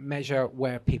project, measure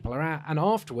where people are at, and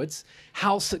afterwards,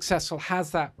 how successful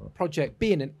has that project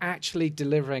been in actually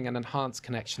delivering an enhanced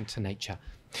connection to nature.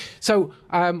 So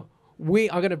we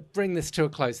are going to bring this to a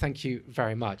close. Thank you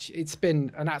very much. It's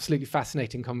been an absolutely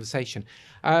fascinating conversation.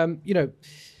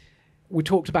 We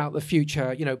talked about the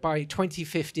future. By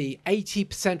 2050,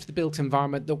 80% of the built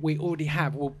environment that we already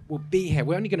have will be here.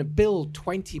 We're only going to build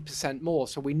 20% more.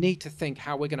 So we need to think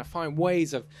how we're going to find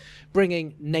ways of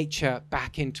bringing nature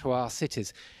back into our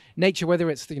cities. Nature, whether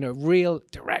it's real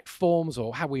direct forms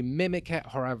or how we mimic it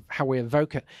or how we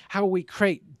evoke it, how we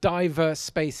create diverse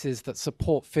spaces that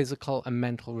support physical and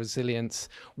mental resilience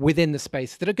within the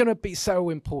space that are going to be so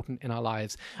important in our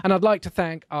lives. And I'd like to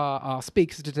thank our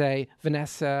speakers today,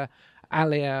 Vanessa,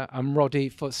 Alia and Roddy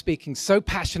for speaking so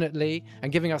passionately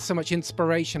and giving us so much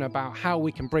inspiration about how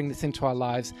we can bring this into our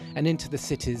lives and into the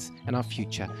cities and our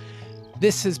future.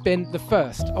 This has been the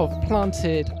first of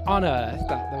Planted on Earth,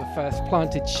 the first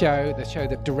Planted show, the show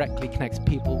that directly connects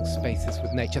people, spaces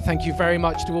with nature. Thank you very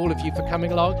much to all of you for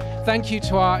coming along. Thank you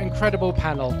to our incredible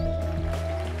panel.